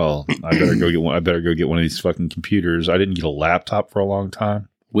like, well, I better go get one of these fucking computers. I didn't get a laptop for a long time.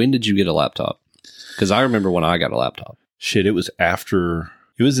 When did you get a laptop? Because I remember when I got a laptop. Shit, it was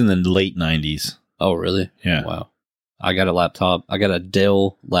in the late 90s. Oh, really? Yeah. Wow. I got a laptop. I got a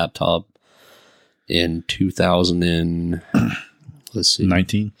Dell laptop in 2000 and let's see.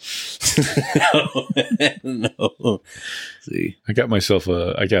 19? No. See. I got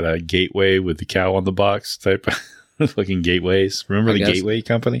a Gateway with the cow on the box type of fucking Gateways. Remember the Gateway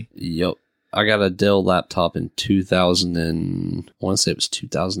company? Yep. I got a Dell laptop in 2000 and I want to say it was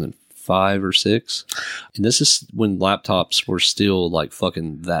 2005 or 6. And this is when laptops were still like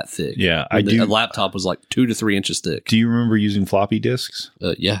fucking that thick. Yeah, A laptop was like 2 to 3 inches thick. Do you remember using floppy disks?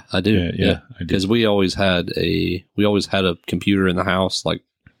 Yeah, I do. Yeah, I do. Because we always had a computer in the house, like,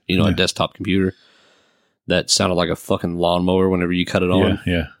 a desktop computer that sounded like a fucking lawnmower whenever you cut it on.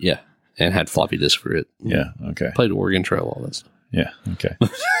 Yeah. And had floppy disk for it. Yeah. Okay. Played Oregon Trail, all that stuff. Yeah. Okay.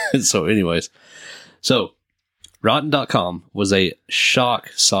 So anyways, Rotten.com was a shock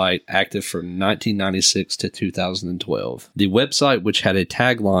site active from 1996 to 2012. The website, which had a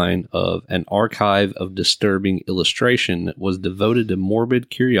tagline of an archive of disturbing illustration, was devoted to morbid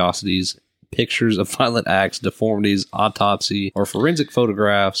curiosities, pictures of violent acts, deformities, autopsy, or forensic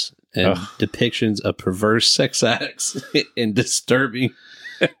photographs, and depictions of perverse sex acts and disturbing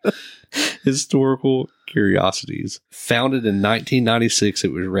historical curiosities. Founded in 1996,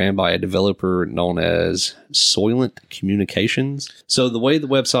 it was ran by a developer known as Soylent Communications. So the way the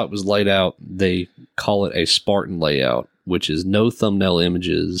website was laid out, they call it a Spartan layout, which is no thumbnail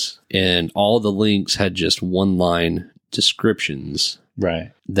images, and all the links had just one-line descriptions.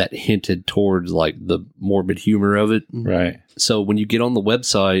 Right. That hinted towards like the morbid humor of it. Right. So when you get on the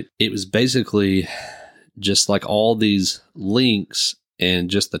website, it was basically just like all these links,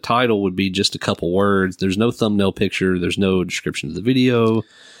 and just the title would be just a couple words. There's no thumbnail picture. There's no description of the video.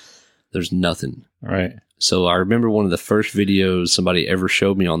 There's nothing. Right. So I remember one of the first videos somebody ever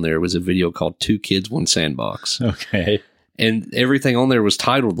showed me on there was a video called 2 Kids, 1 Sandbox. Okay. And everything on there was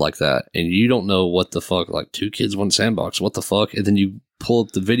titled like that. And you don't know what the fuck, like 2 Kids, 1 Sandbox, what the fuck? And then you pull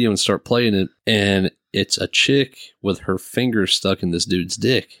up the video and start playing it. And it's a chick with her finger stuck in this dude's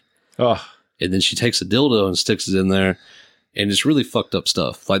dick. Oh. And then she takes a dildo and sticks it in there. And it's really fucked up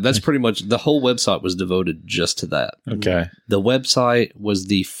stuff. Like, that's pretty much, the whole website was devoted just to that. Okay. The website was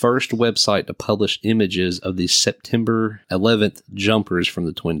the first website to publish images of the September 11th jumpers from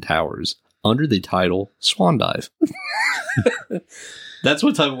the Twin Towers under the title Swan Dive. That's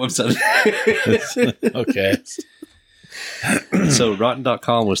what type of website it is. Okay. So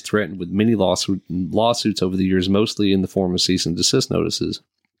Rotten.com was threatened with many lawsuits over the years, mostly in the form of cease and desist notices.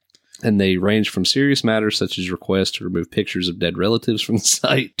 And they range from serious matters such as requests to remove pictures of dead relatives from the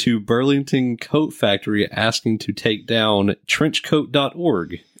site to Burlington Coat Factory asking to take down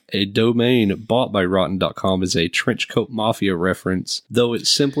trenchcoat.org, a domain bought by Rotten.com as a trenchcoat mafia reference, though it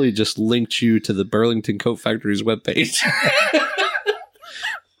simply just linked you to the Burlington Coat Factory's webpage.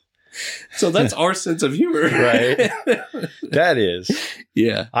 So that's our sense of humor. Right. That is.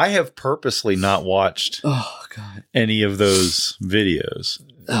 Yeah. I have purposely not watched any of those videos.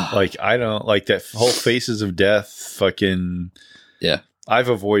 Like, I don't like that whole Faces of Death fucking. Yeah. I've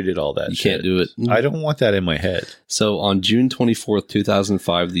avoided all that shit. You can't do it. I don't want that in my head. So on June 24th,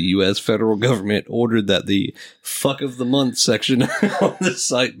 2005, the U.S. federal government ordered that the fuck of the month section on the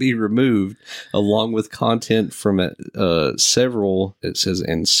site be removed, along with content from several, it says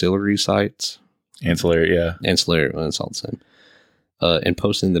ancillary sites. Ancillary, yeah. Ancillary, well, it's all the same. And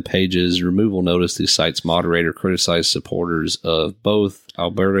posting the page's removal notice, the site's moderator criticized supporters of both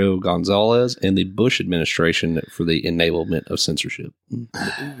Alberto Gonzalez and the Bush administration for the enablement of censorship.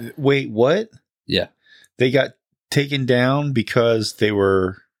 Wait, what? Yeah. They got taken down because they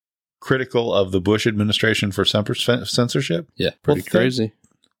were critical of the Bush administration for censorship? Yeah, pretty crazy.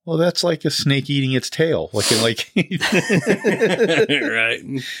 Well, that's like a snake eating its tail. Right.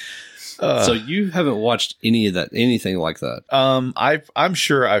 So you haven't watched anything like that? I'm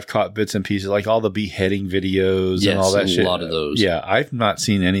sure I've caught bits and pieces, like all the beheading videos and all that shit. A lot of those. Yeah, I've not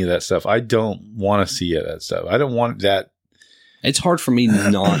seen any of that stuff. I don't want to see that stuff. I don't want that. It's hard for me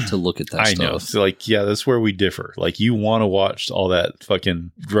not to look at that I stuff. know. So like, yeah, that's where we differ. Like, you want to watch all that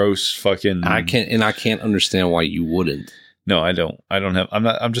fucking gross fucking. I can't understand why you wouldn't. No, I don't.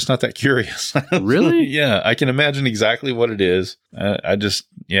 I'm just not that curious. Really? Yeah, I can imagine exactly what it is.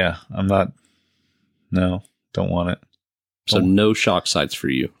 I'm not. No, don't want it. So no shock sites for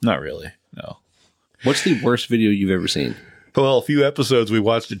you. Not really. No. What's the worst video you've ever seen? Well, a few episodes we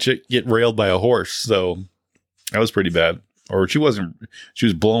watched a chick get railed by a horse, so that was pretty bad. Or she was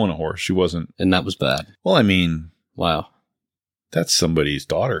blowing a horse. She wasn't. And that was bad. Well, I mean, Wow. that's somebody's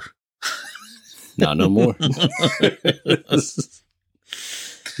daughter. Not no more.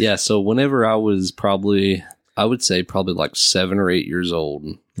 Yeah, so whenever I was I would say probably like 7 or 8 years old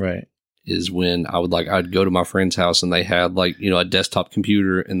Right. is when I'd go to my friend's house and they had like, you know, a desktop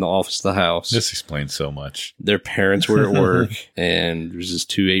computer in the office of the house. This explains so much. Their parents were at work and there's just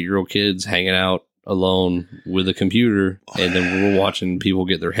 2 8-year-old kids hanging out alone with a computer, and then we were watching people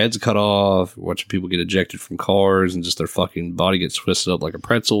get their heads cut off, watching people get ejected from cars, and just their fucking body gets twisted up like a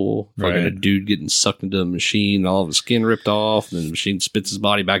pretzel. Fucking Right. a dude getting sucked into a machine, all of his skin ripped off, and then the machine spits his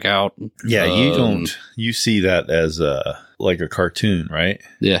body back out. Yeah, you see that as like a cartoon, right?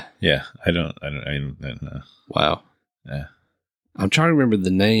 Yeah. Yeah, I don't know. Wow. Yeah. I'm trying to remember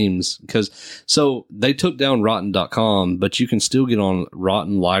the names so they took down rotten.com, but you can still get on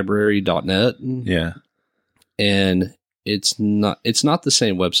rottenlibrary.net. Yeah. And it's not the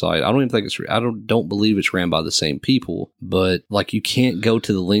same website. I don't even think I don't believe it's ran by the same people, but like you can't go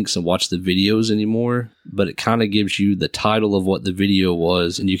to the links and watch the videos anymore, but it kind of gives you the title of what the video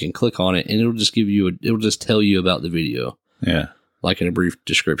was and you can click on it and it'll just tell you about the video. Yeah. Like in a brief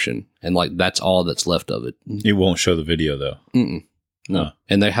description. And like, that's all that's left of it. It won't show the video though. Mm-mm. No. Huh.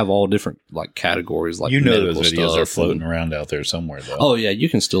 And they have all different like categories, like those videos stuff are floating around out there somewhere though. Oh yeah. You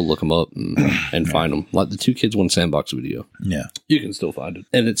can still look them up and find them. Like the 2 Kids 1 Sandbox video. Yeah. You can still find it.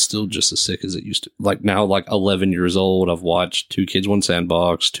 And it's still just as sick as it used to. Like now, like 11 years old, I've watched 2 Kids 1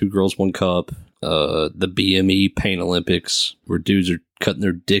 Sandbox, 2 Girls 1 Cup, the BME Pain Olympics, where dudes are cutting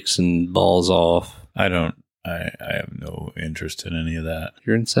their dicks and balls off. I have no interest in any of that.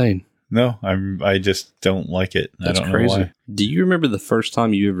 You're insane. No, I just don't like it. That's I don't crazy. know why. Do you remember the first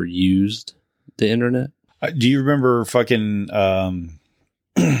time you ever used the internet? Do you remember fucking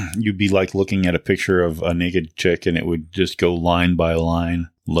you'd be like looking at a picture of a naked chick and it would just go line by line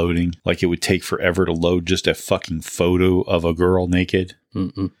loading? Like it would take forever to load just a fucking photo of a girl naked.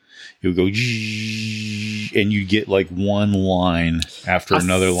 Mm-mm. It would go and you get like one line after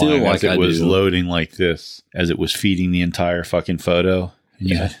another feel line like as it I was do. loading like this, as it was feeding the entire fucking photo.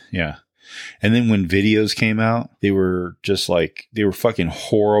 And yeah. And then when videos came out, they were just like, they were fucking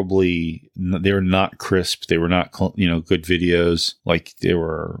horribly, they were not crisp. They were not, good videos. Like they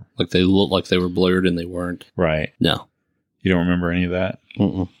were. Like they looked like they were blurred and they weren't. Right. No. You don't remember any of that?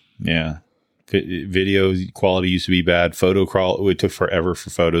 Mm-mm. Yeah. Video quality used to be bad. It took forever for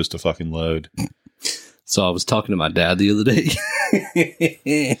photos to fucking load. So I was talking to my dad the other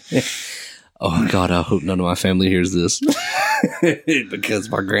day. Oh God, I hope none of my family hears this because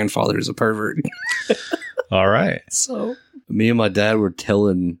my grandfather is a pervert. All right. So me and my dad were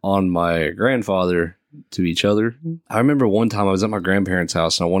telling on my grandfather to each other. I remember one time I was at my grandparents'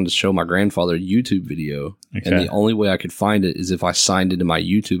 house and I wanted to show my grandfather a YouTube video. Okay. And the only way I could find it is if I signed into my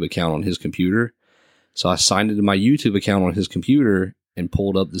YouTube account on his computer. So I signed into my YouTube account on his computer and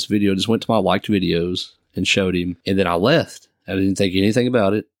pulled up this video, just went to my liked videos and showed him. And then I left. I didn't think anything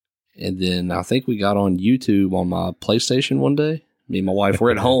about it. And then I think we got on YouTube on my PlayStation one day. Me and my wife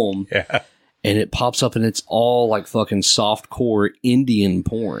were at home. Yeah. And it pops up and it's all like fucking softcore Indian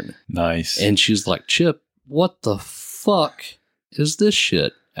porn. Nice. And she's like, Chip, what the fuck is this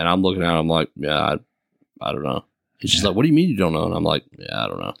shit? And I'm looking at it, I'm like, yeah, I don't know. And she's like, what do you mean you don't know? And I'm like, yeah, I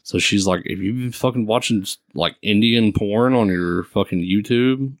don't know. So she's like, have you been fucking watching like Indian porn on your fucking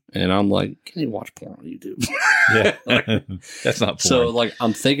YouTube? And I'm like, can you watch porn on YouTube? Yeah. That's not porn. So like,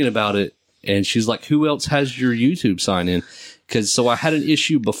 I'm thinking about it. And she's like, who else has your YouTube sign in? Because so I had an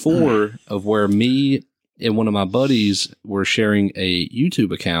issue before of where me and one of my buddies were sharing a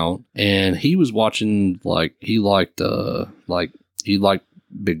YouTube account, and he was watching he liked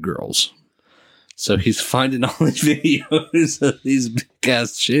big girls. So he's finding all these videos of these big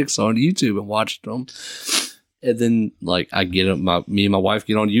ass chicks on YouTube and watching them. And then I get me and my wife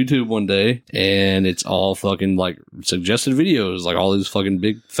get on YouTube one day and it's all fucking suggested videos, like all these fucking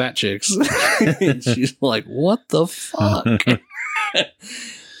big fat chicks. And she's like, what the fuck?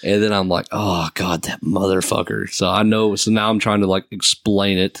 And then I'm like, oh God, that motherfucker. So I know, so now I'm trying to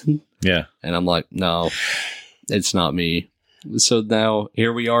explain it. Yeah. And I'm like, no, it's not me. So now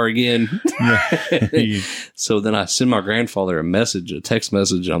here we are again. So then I send my grandfather a text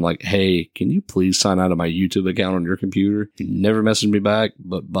message. I'm like, hey, can you please sign out of my YouTube account on your computer? He never messaged me back,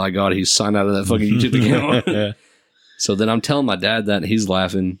 but by God, he's signed out of that fucking YouTube account. So then I'm telling my dad that, and he's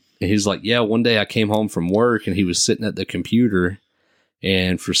laughing. And he's like, yeah, one day I came home from work and he was sitting at the computer.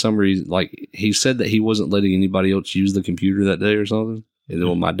 And for some reason, like, he said that he wasn't letting anybody else use the computer that day or something. And then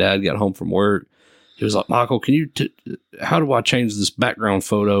when my dad got home from work, he was like, Michael, can you, how do I change this background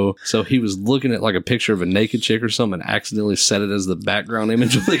photo? So he was looking at like a picture of a naked chick or something and accidentally set it as the background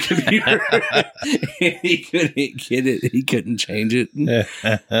image of the computer. And he couldn't get it. He couldn't change it.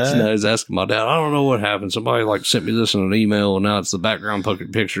 So now he's asking my dad, I don't know what happened. Somebody like sent me this in an email and now it's the background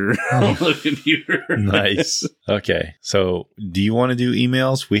picture on the computer. Nice. Okay. So do you want to do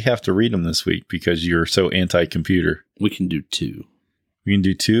emails? We have to read them this week because you're so anti-computer. We can do 2. We can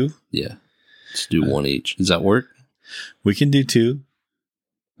do 2? Yeah. Let's do 1 each. Does that work? We can do 2.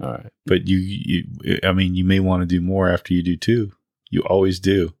 All right. But you may want to do more after you do 2. You always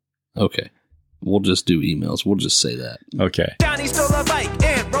do. Okay. We'll just do emails. We'll just say that. Okay. Johnny stole a bike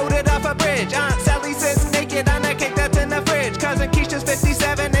and rode it off a bridge. Aunt Sally sits naked on a cake that's in the fridge. Cousin Keisha's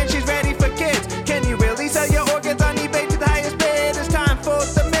 57 and she's ready for kids. Can you really sell your organs on eBay to the highest bid? It's time for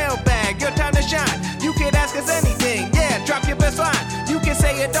the mailbag. Your time to shine. You can ask us anything. Yeah, drop your best line. You can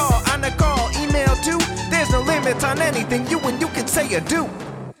say it all on a call, email too. There's no limits on anything you can say or do.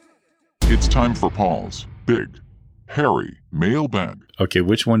 It's time for Paul's Big Hairy Mailbag. Okay,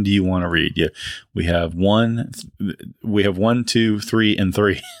 which one do you want to read? Yeah, we have 1, 2, 3, and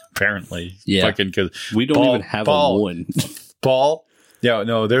 3. Apparently, yeah. Because we don't even have a 1. Paul. Yeah,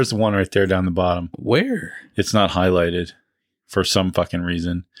 no, there's one right there down the bottom. Where? It's not highlighted for some fucking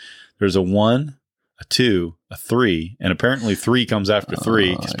reason. There's a 1, a 2, a 3, and apparently 3 comes after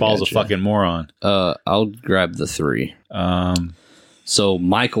 3 because Paul's a fucking moron. I'll grab the 3. So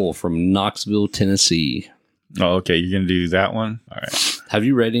Michael from Knoxville, Tennessee. Oh, okay. You're going to do that one? All right. Have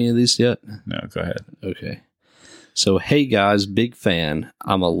you read any of these yet? No, go ahead. Okay. So, hey guys, big fan.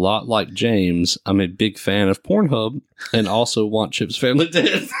 I'm a lot like James. I'm a big fan of Pornhub and also want Chip's Family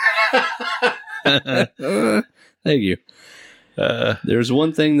Dead. Thank you. There's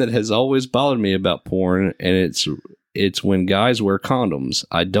one thing that has always bothered me about porn, and it's when guys wear condoms.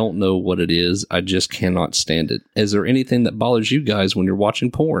 I don't know what it is. I just cannot stand it. Is there anything that bothers you guys when you're watching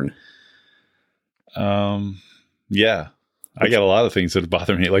porn? Yeah. I got a lot of things that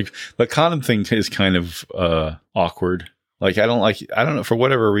bother me. Like the condom thing is kind of awkward. Like I don't know, for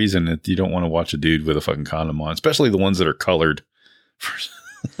whatever reason you don't want to watch a dude with a fucking condom on, especially the ones that are colored.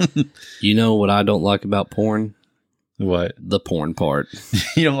 You know what I don't like about porn? What? The porn part.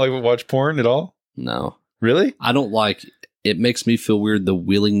 You don't like to watch porn at all? No. Really? I don't like it. Makes me feel weird, the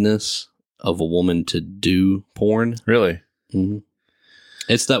willingness of a woman to do porn. Really? Mm-hmm.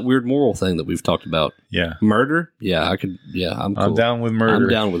 It's that weird moral thing that we've talked about. Yeah. Murder? Yeah, I could. Yeah, I'm cool. I'm down with murder. I'm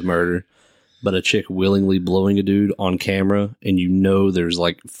down with murder. But a chick willingly blowing a dude on camera, and you know there's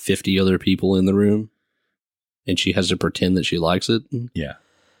like 50 other people in the room, and she has to pretend that she likes it. Yeah.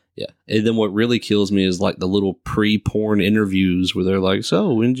 Yeah. And then what really kills me is like the little pre-porn interviews where they're like,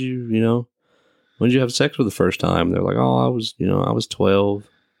 so when did you have sex for the first time? They're like, oh, I was 12.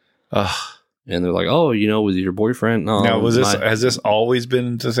 Ugh. And they're like, oh, with your boyfriend? No. Now, has this always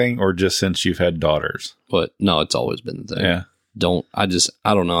been the thing, or just since you've had daughters? But no, it's always been the thing. Yeah. I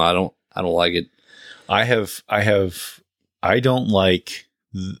don't know. I don't like it. I don't like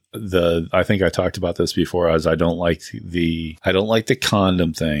I think I talked about this before, I don't like the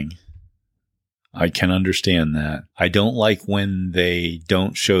condom thing. I can understand that. I don't like when they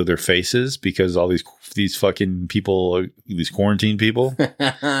don't show their faces, because all these fucking people, these quarantine people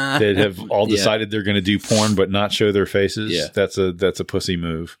that have all decided they're going to do porn but not show their faces. Yeah. That's a pussy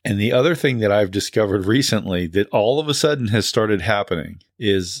move. And the other thing that I've discovered recently that all of a sudden has started happening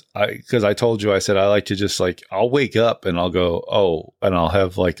is because I told you, I said I like to just like, I'll wake up and I'll go, oh, and I'll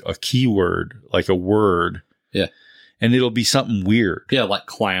have like a keyword, like a word. Yeah. And it'll be something weird. Yeah, like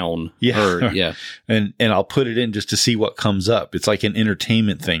clown. Yeah. Or, yeah. And I'll put it in just to see what comes up. It's like an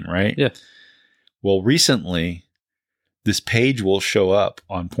entertainment thing, right? Yeah. Well, recently, this page will show up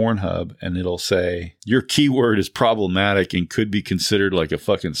on Pornhub and it'll say, your keyword is problematic and could be considered like a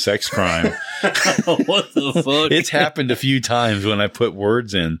fucking sex crime. What the fuck? It's happened a few times when I put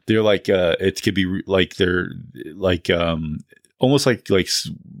words in. They're like, it could be like, they're like, almost like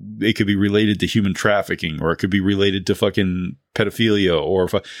it could be related to human trafficking, or it could be related to fucking pedophilia, or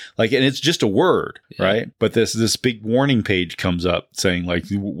like, and it's just a word, right? But this big warning page comes up saying like,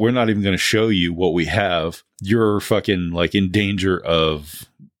 we're not even going to show you what we have. You're fucking like in danger of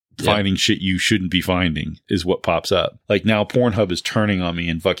finding shit you shouldn't be finding is what pops up. Like now Pornhub is turning on me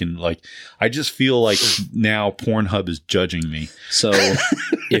and fucking like, I just feel like now Pornhub is judging me. So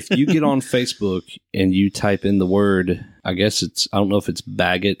if you get on Facebook and you type in the word, I guess I don't know if it's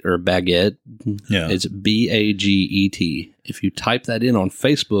baguette or baguette. Yeah. It's Baget. If you type that in on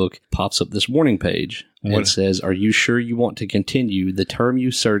Facebook, pops up this warning page. And it says, "Are you sure you want to continue? The term you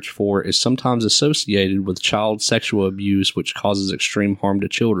search for is sometimes associated with child sexual abuse, which causes extreme harm to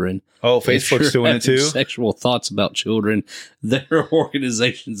children." Oh, Facebook's doing it too? Sexual thoughts about children. There are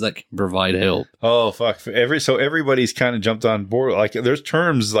organizations that can provide help. Oh, fuck. So everybody's kind of jumped on board. Like there's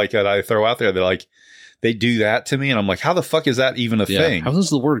terms like that I throw out there. They're like, they do that to me. And I'm like, how the fuck is that even a thing? How does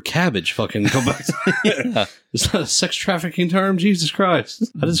the word cabbage fucking go back to It's not a sex trafficking term? Jesus Christ.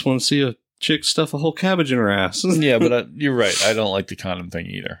 I just want to see a chick stuff a whole cabbage in her ass. Yeah, but you're right. I don't like the condom thing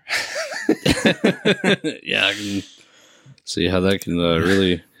either. Yeah, I can see how that can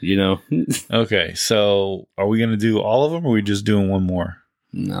really, Okay, so are we going to do all of them or are we just doing one more?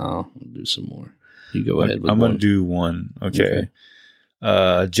 No, we'll do some more. You go ahead with I'm one. going to do one. Okay.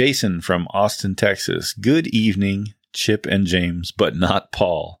 Jason from Austin, Texas. Good evening, Chip and James, but not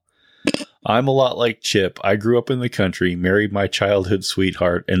Paul. I'm a lot like Chip. I grew up in the country, married my childhood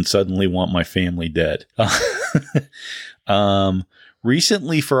sweetheart, and suddenly want my family dead.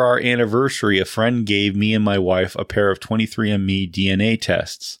 Recently, for our anniversary, a friend gave me and my wife a pair of 23andMe DNA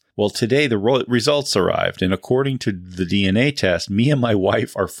tests. Well, today the results arrived, and according to the DNA test, me and my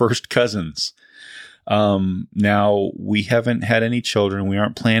wife are first cousins. Now, we haven't had any children. We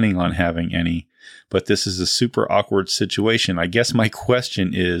aren't planning on having any. But this is a super awkward situation. I guess my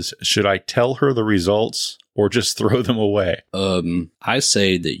question is, should I tell her the results or just throw them away? I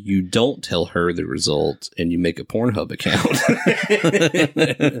say that you don't tell her the results and you make a Pornhub account.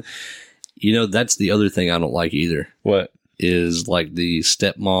 That's the other thing I don't like either. What? Is like the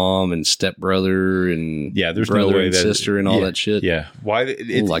stepmom and stepbrother and there's brother no way and that, sister and all that shit. Yeah. Why? I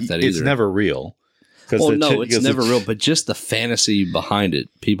don't like that either. It's never real. Well, no, it's never real, but just the fantasy behind it.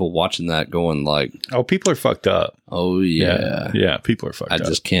 People watching that going like, oh, people are fucked up. Oh, yeah. Yeah, people are fucked up. I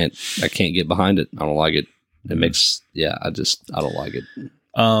can't get behind it. I don't like it. It makes, I don't like it.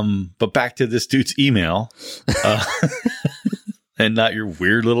 But back to this dude's email and not your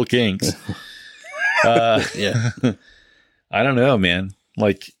weird little kinks. Yeah. I don't know, man.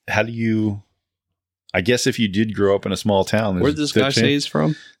 Like, how do you, I guess if you did grow up in a small town. Where'd this guy say he's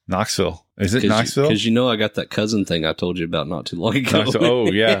from? Knoxville. Is it Knoxville? Because I got that cousin thing I told you about not too long ago.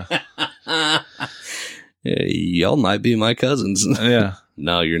 Oh, yeah. Yeah, y'all might be my cousins. Yeah.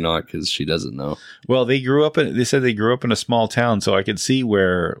 No, you're not, because she doesn't know. Well, they said they grew up in a small town, so I could see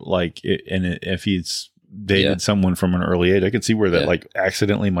where, like, if he's dated someone from an early age, I could see where that, like,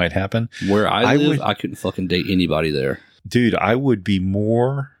 accidentally might happen. Where I live, I couldn't fucking date anybody there. Dude, I would be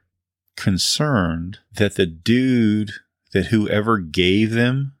more concerned that the dude that whoever gave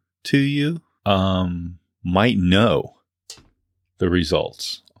them to you might know the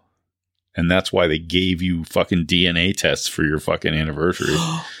results. And that's why they gave you fucking DNA tests for your fucking anniversary.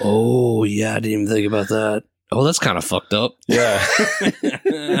 Oh, yeah, I didn't even think about that. Oh, that's kind of fucked up. Yeah.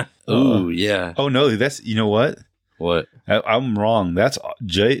 Oh, yeah. Oh, no, that's, you know what? What? I'm wrong. That's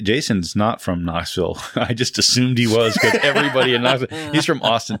Jason's not from Knoxville. I just assumed he was because everybody in Knoxville. He's from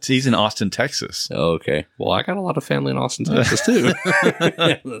Austin. He's in Austin, Texas. Oh, okay. Well, I got a lot of family in Austin, Texas, too.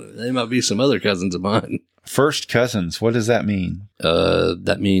 There might be some other cousins of mine. First cousins. What does that mean?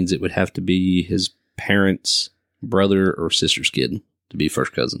 That means it would have to be his parents' brother or sister's kid to be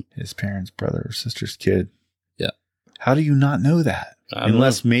first cousin. His parents' brother or sister's kid. Yeah. How do you not know that?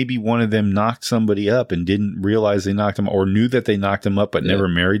 Unless maybe one of them knocked somebody up and didn't realize they knocked them, or knew that they knocked them up but never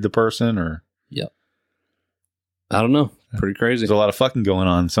married the person, or I don't know. Pretty crazy. There's a lot of fucking going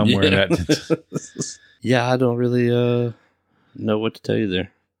on somewhere in that. Yeah, I don't really know what to tell you there.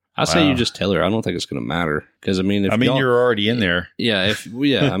 I say you just tell her. I don't think it's going to matter because you're already in there. Yeah,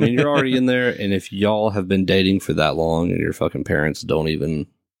 you're already in there, and if y'all have been dating for that long and your fucking parents don't even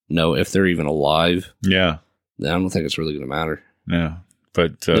know if they're even alive, then I don't think it's really going to matter. Yeah,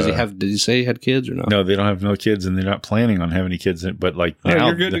 but did he say he had kids or no? No, they don't have no kids, and they're not planning on having any kids. But like now,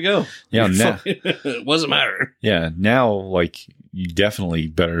 you're good to go. Yeah, now it wasn't matter. Yeah, now like you definitely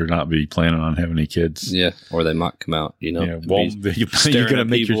better not be planning on having any kids. Yeah, or they might come out. Yeah, well, you're gonna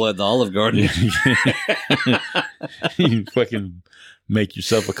make people at the Olive Garden. You fucking make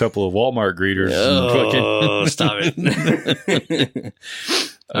yourself a couple of Walmart greeters. Oh, stop it!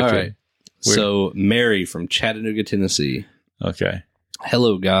 All right. So, Mary from Chattanooga, Tennessee. Okay.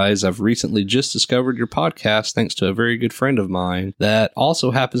 Hello, guys. I've recently just discovered your podcast thanks to a very good friend of mine that also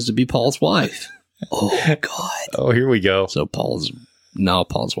happens to be Paul's wife. Oh, God. Oh, here we go. So, Paul's No,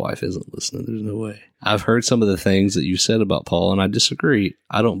 Paul's wife isn't listening. There's no way. I've heard some of the things that you said about Paul, and I disagree.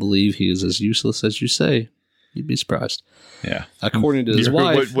 I don't believe he is as useless as you say. You'd be surprised. Yeah. According to his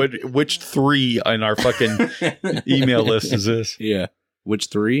wife. Which 3 on our fucking email list is this? Yeah. Which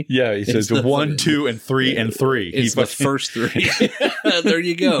 3? Yeah, he says 1, 2, and 3, and 3. It's the first 3. There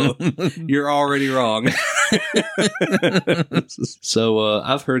you go. You're already wrong. So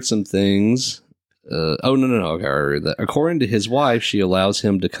I've heard some things. No. Okay, I read that. According to his wife, she allows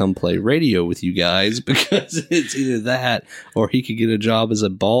him to come play radio with you guys because it's either that or he could get a job as a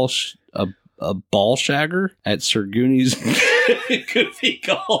ball shagger at Sir Gooney's Goofy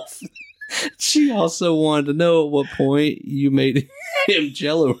Golf. She also wanted to know at what point you made him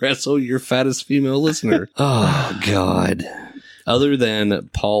Jello wrestle your fattest female listener. Oh, God. Other than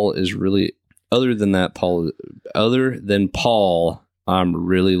Paul, I'm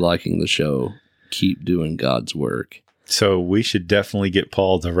really liking the show. Keep doing God's work. So we should definitely get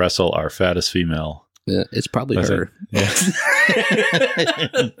Paul to wrestle our fattest female. Yeah, it's probably her. Yeah.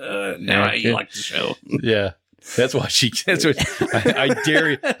 Now you like the show. Yeah. That's why that's what I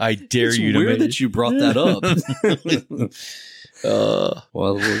dare It's you to weird make that you brought that up.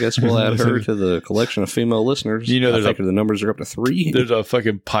 Well, I guess we'll add her to the collection of female listeners. You know, I think the numbers are up to 3. There's a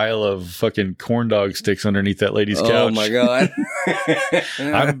fucking pile of fucking corn dog sticks underneath that lady's couch. Oh my God.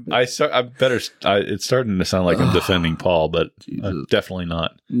 It's starting to sound like I'm defending Paul, but definitely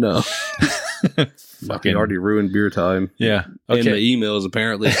not. No. Fucking already ruined beer time. Yeah. Okay. Okay. In the emails,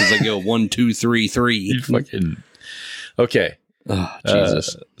 apparently, because they go 1, 2, 3, 3. You fucking okay. Oh,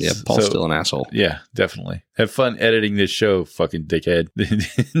 Jesus. Yeah, Paul's still an asshole. Yeah, definitely. Have fun editing this show, fucking dickhead.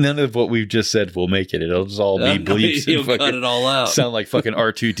 None of what we've just said will make it. It'll just all be bleeps. He'll cut it all out. Sound like fucking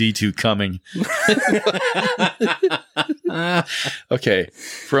R2-D2 coming. Okay.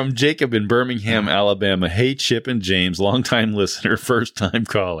 From Jacob in Birmingham, Alabama. Hey, Chip and James, longtime listener, first-time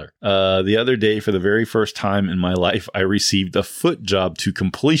caller. The other day, for the very first time in my life, I received a foot job to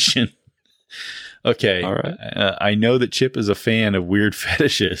completion. Okay, all right. I know that Chip is a fan of weird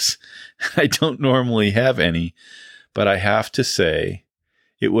fetishes. I don't normally have any, but I have to say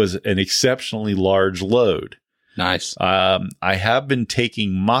it was an exceptionally large load. Nice. I have been taking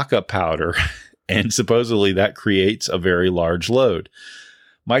maca powder, and supposedly that creates a very large load.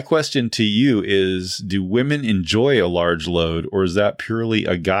 My question to you is, do women enjoy a large load, or is that purely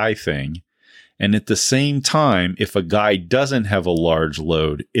a guy thing? And at the same time, if a guy doesn't have a large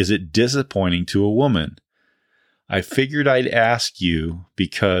load, is it disappointing to a woman? I figured I'd ask you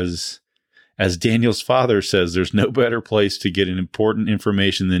because, as Daniel's father says, there's no better place to get an important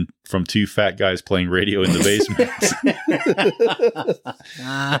information than from 2 fat guys playing radio in the basement.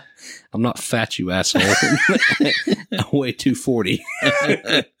 I'm not fat, you asshole. I weigh 240.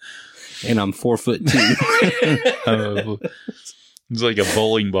 And I'm 4'2". It's like a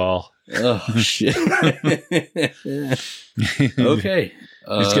bowling ball. Oh, shit. Okay.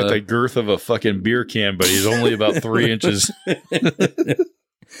 He's got the girth of a fucking beer can, but he's only about 3 inches.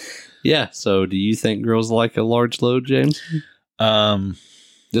 Yeah. So do you think girls like a large load, James?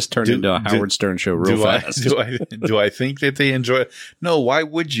 This turned into a Howard Stern show real fast. Do I think that they enjoy it? No, why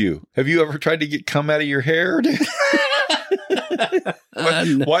would you? Have you ever tried to get cum out of your hair?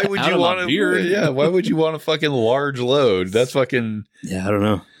 Why would you want to? Yeah, why would you want a fucking large load? That's fucking. Yeah, I don't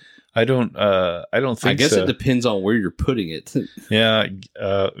know. I don't think. I guess it depends on where you're putting it. Yeah.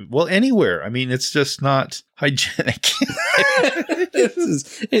 Well, anywhere. I mean, it's just not hygienic.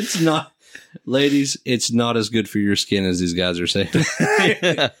 It's not, ladies. It's not as good for your skin as these guys are saying.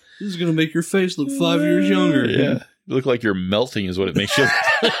 This is going to make your face look 5 years younger. Yeah, you look like you're melting, is what it makes you look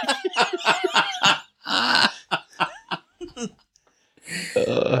like.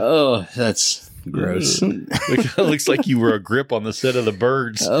 Oh, that's gross. Looks like you were a grip on the set of The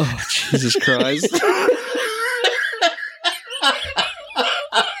Birds. Oh, Jesus Christ.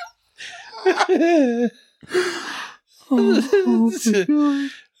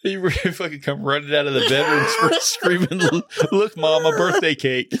 You fucking come running out of the bedroom screaming, "Look, Mom, a birthday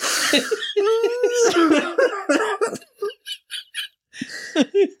cake."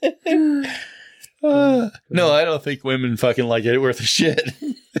 No, I don't think women fucking like it worth a shit.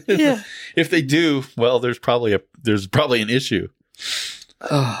 Yeah. If they do, well, there's probably an issue.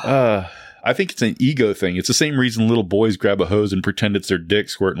 I think it's an ego thing. It's the same reason little boys grab a hose and pretend it's their dick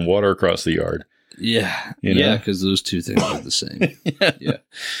squirting water across the yard. Yeah. You know? Yeah, because those two things are the same. Yeah.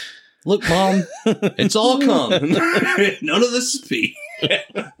 Look, Mom, it's all cum. None of this is pee.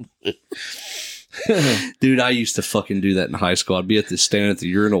 Dude, I used to fucking do that in high school. I'd be standing at the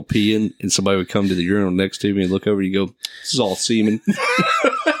urinal peeing, and somebody would come to the urinal next to me and look over and go, "This is all semen."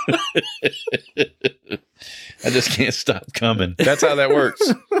 I just can't stop coming. That's how that works.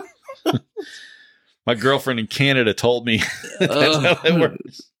 My girlfriend in Canada told me that's how that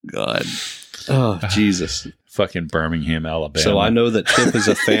works. God. Oh, Jesus. Fucking Birmingham, Alabama. So I know that Chip is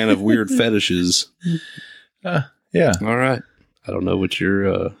a fan of weird fetishes. Yeah. All right. I don't know what you're,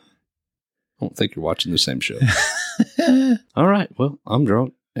 I don't think you're watching the same show. All right. Well, I'm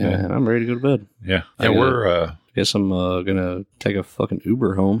drunk and I'm ready to go to bed. Yeah. I guess I'm going to take a fucking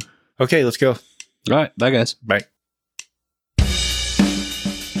Uber home. Okay, let's go. All right. Bye, guys. Bye.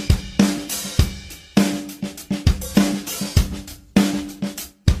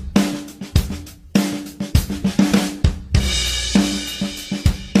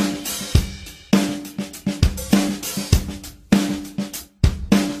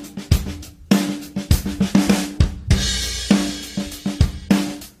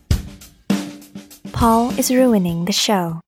 Paul is ruining the show.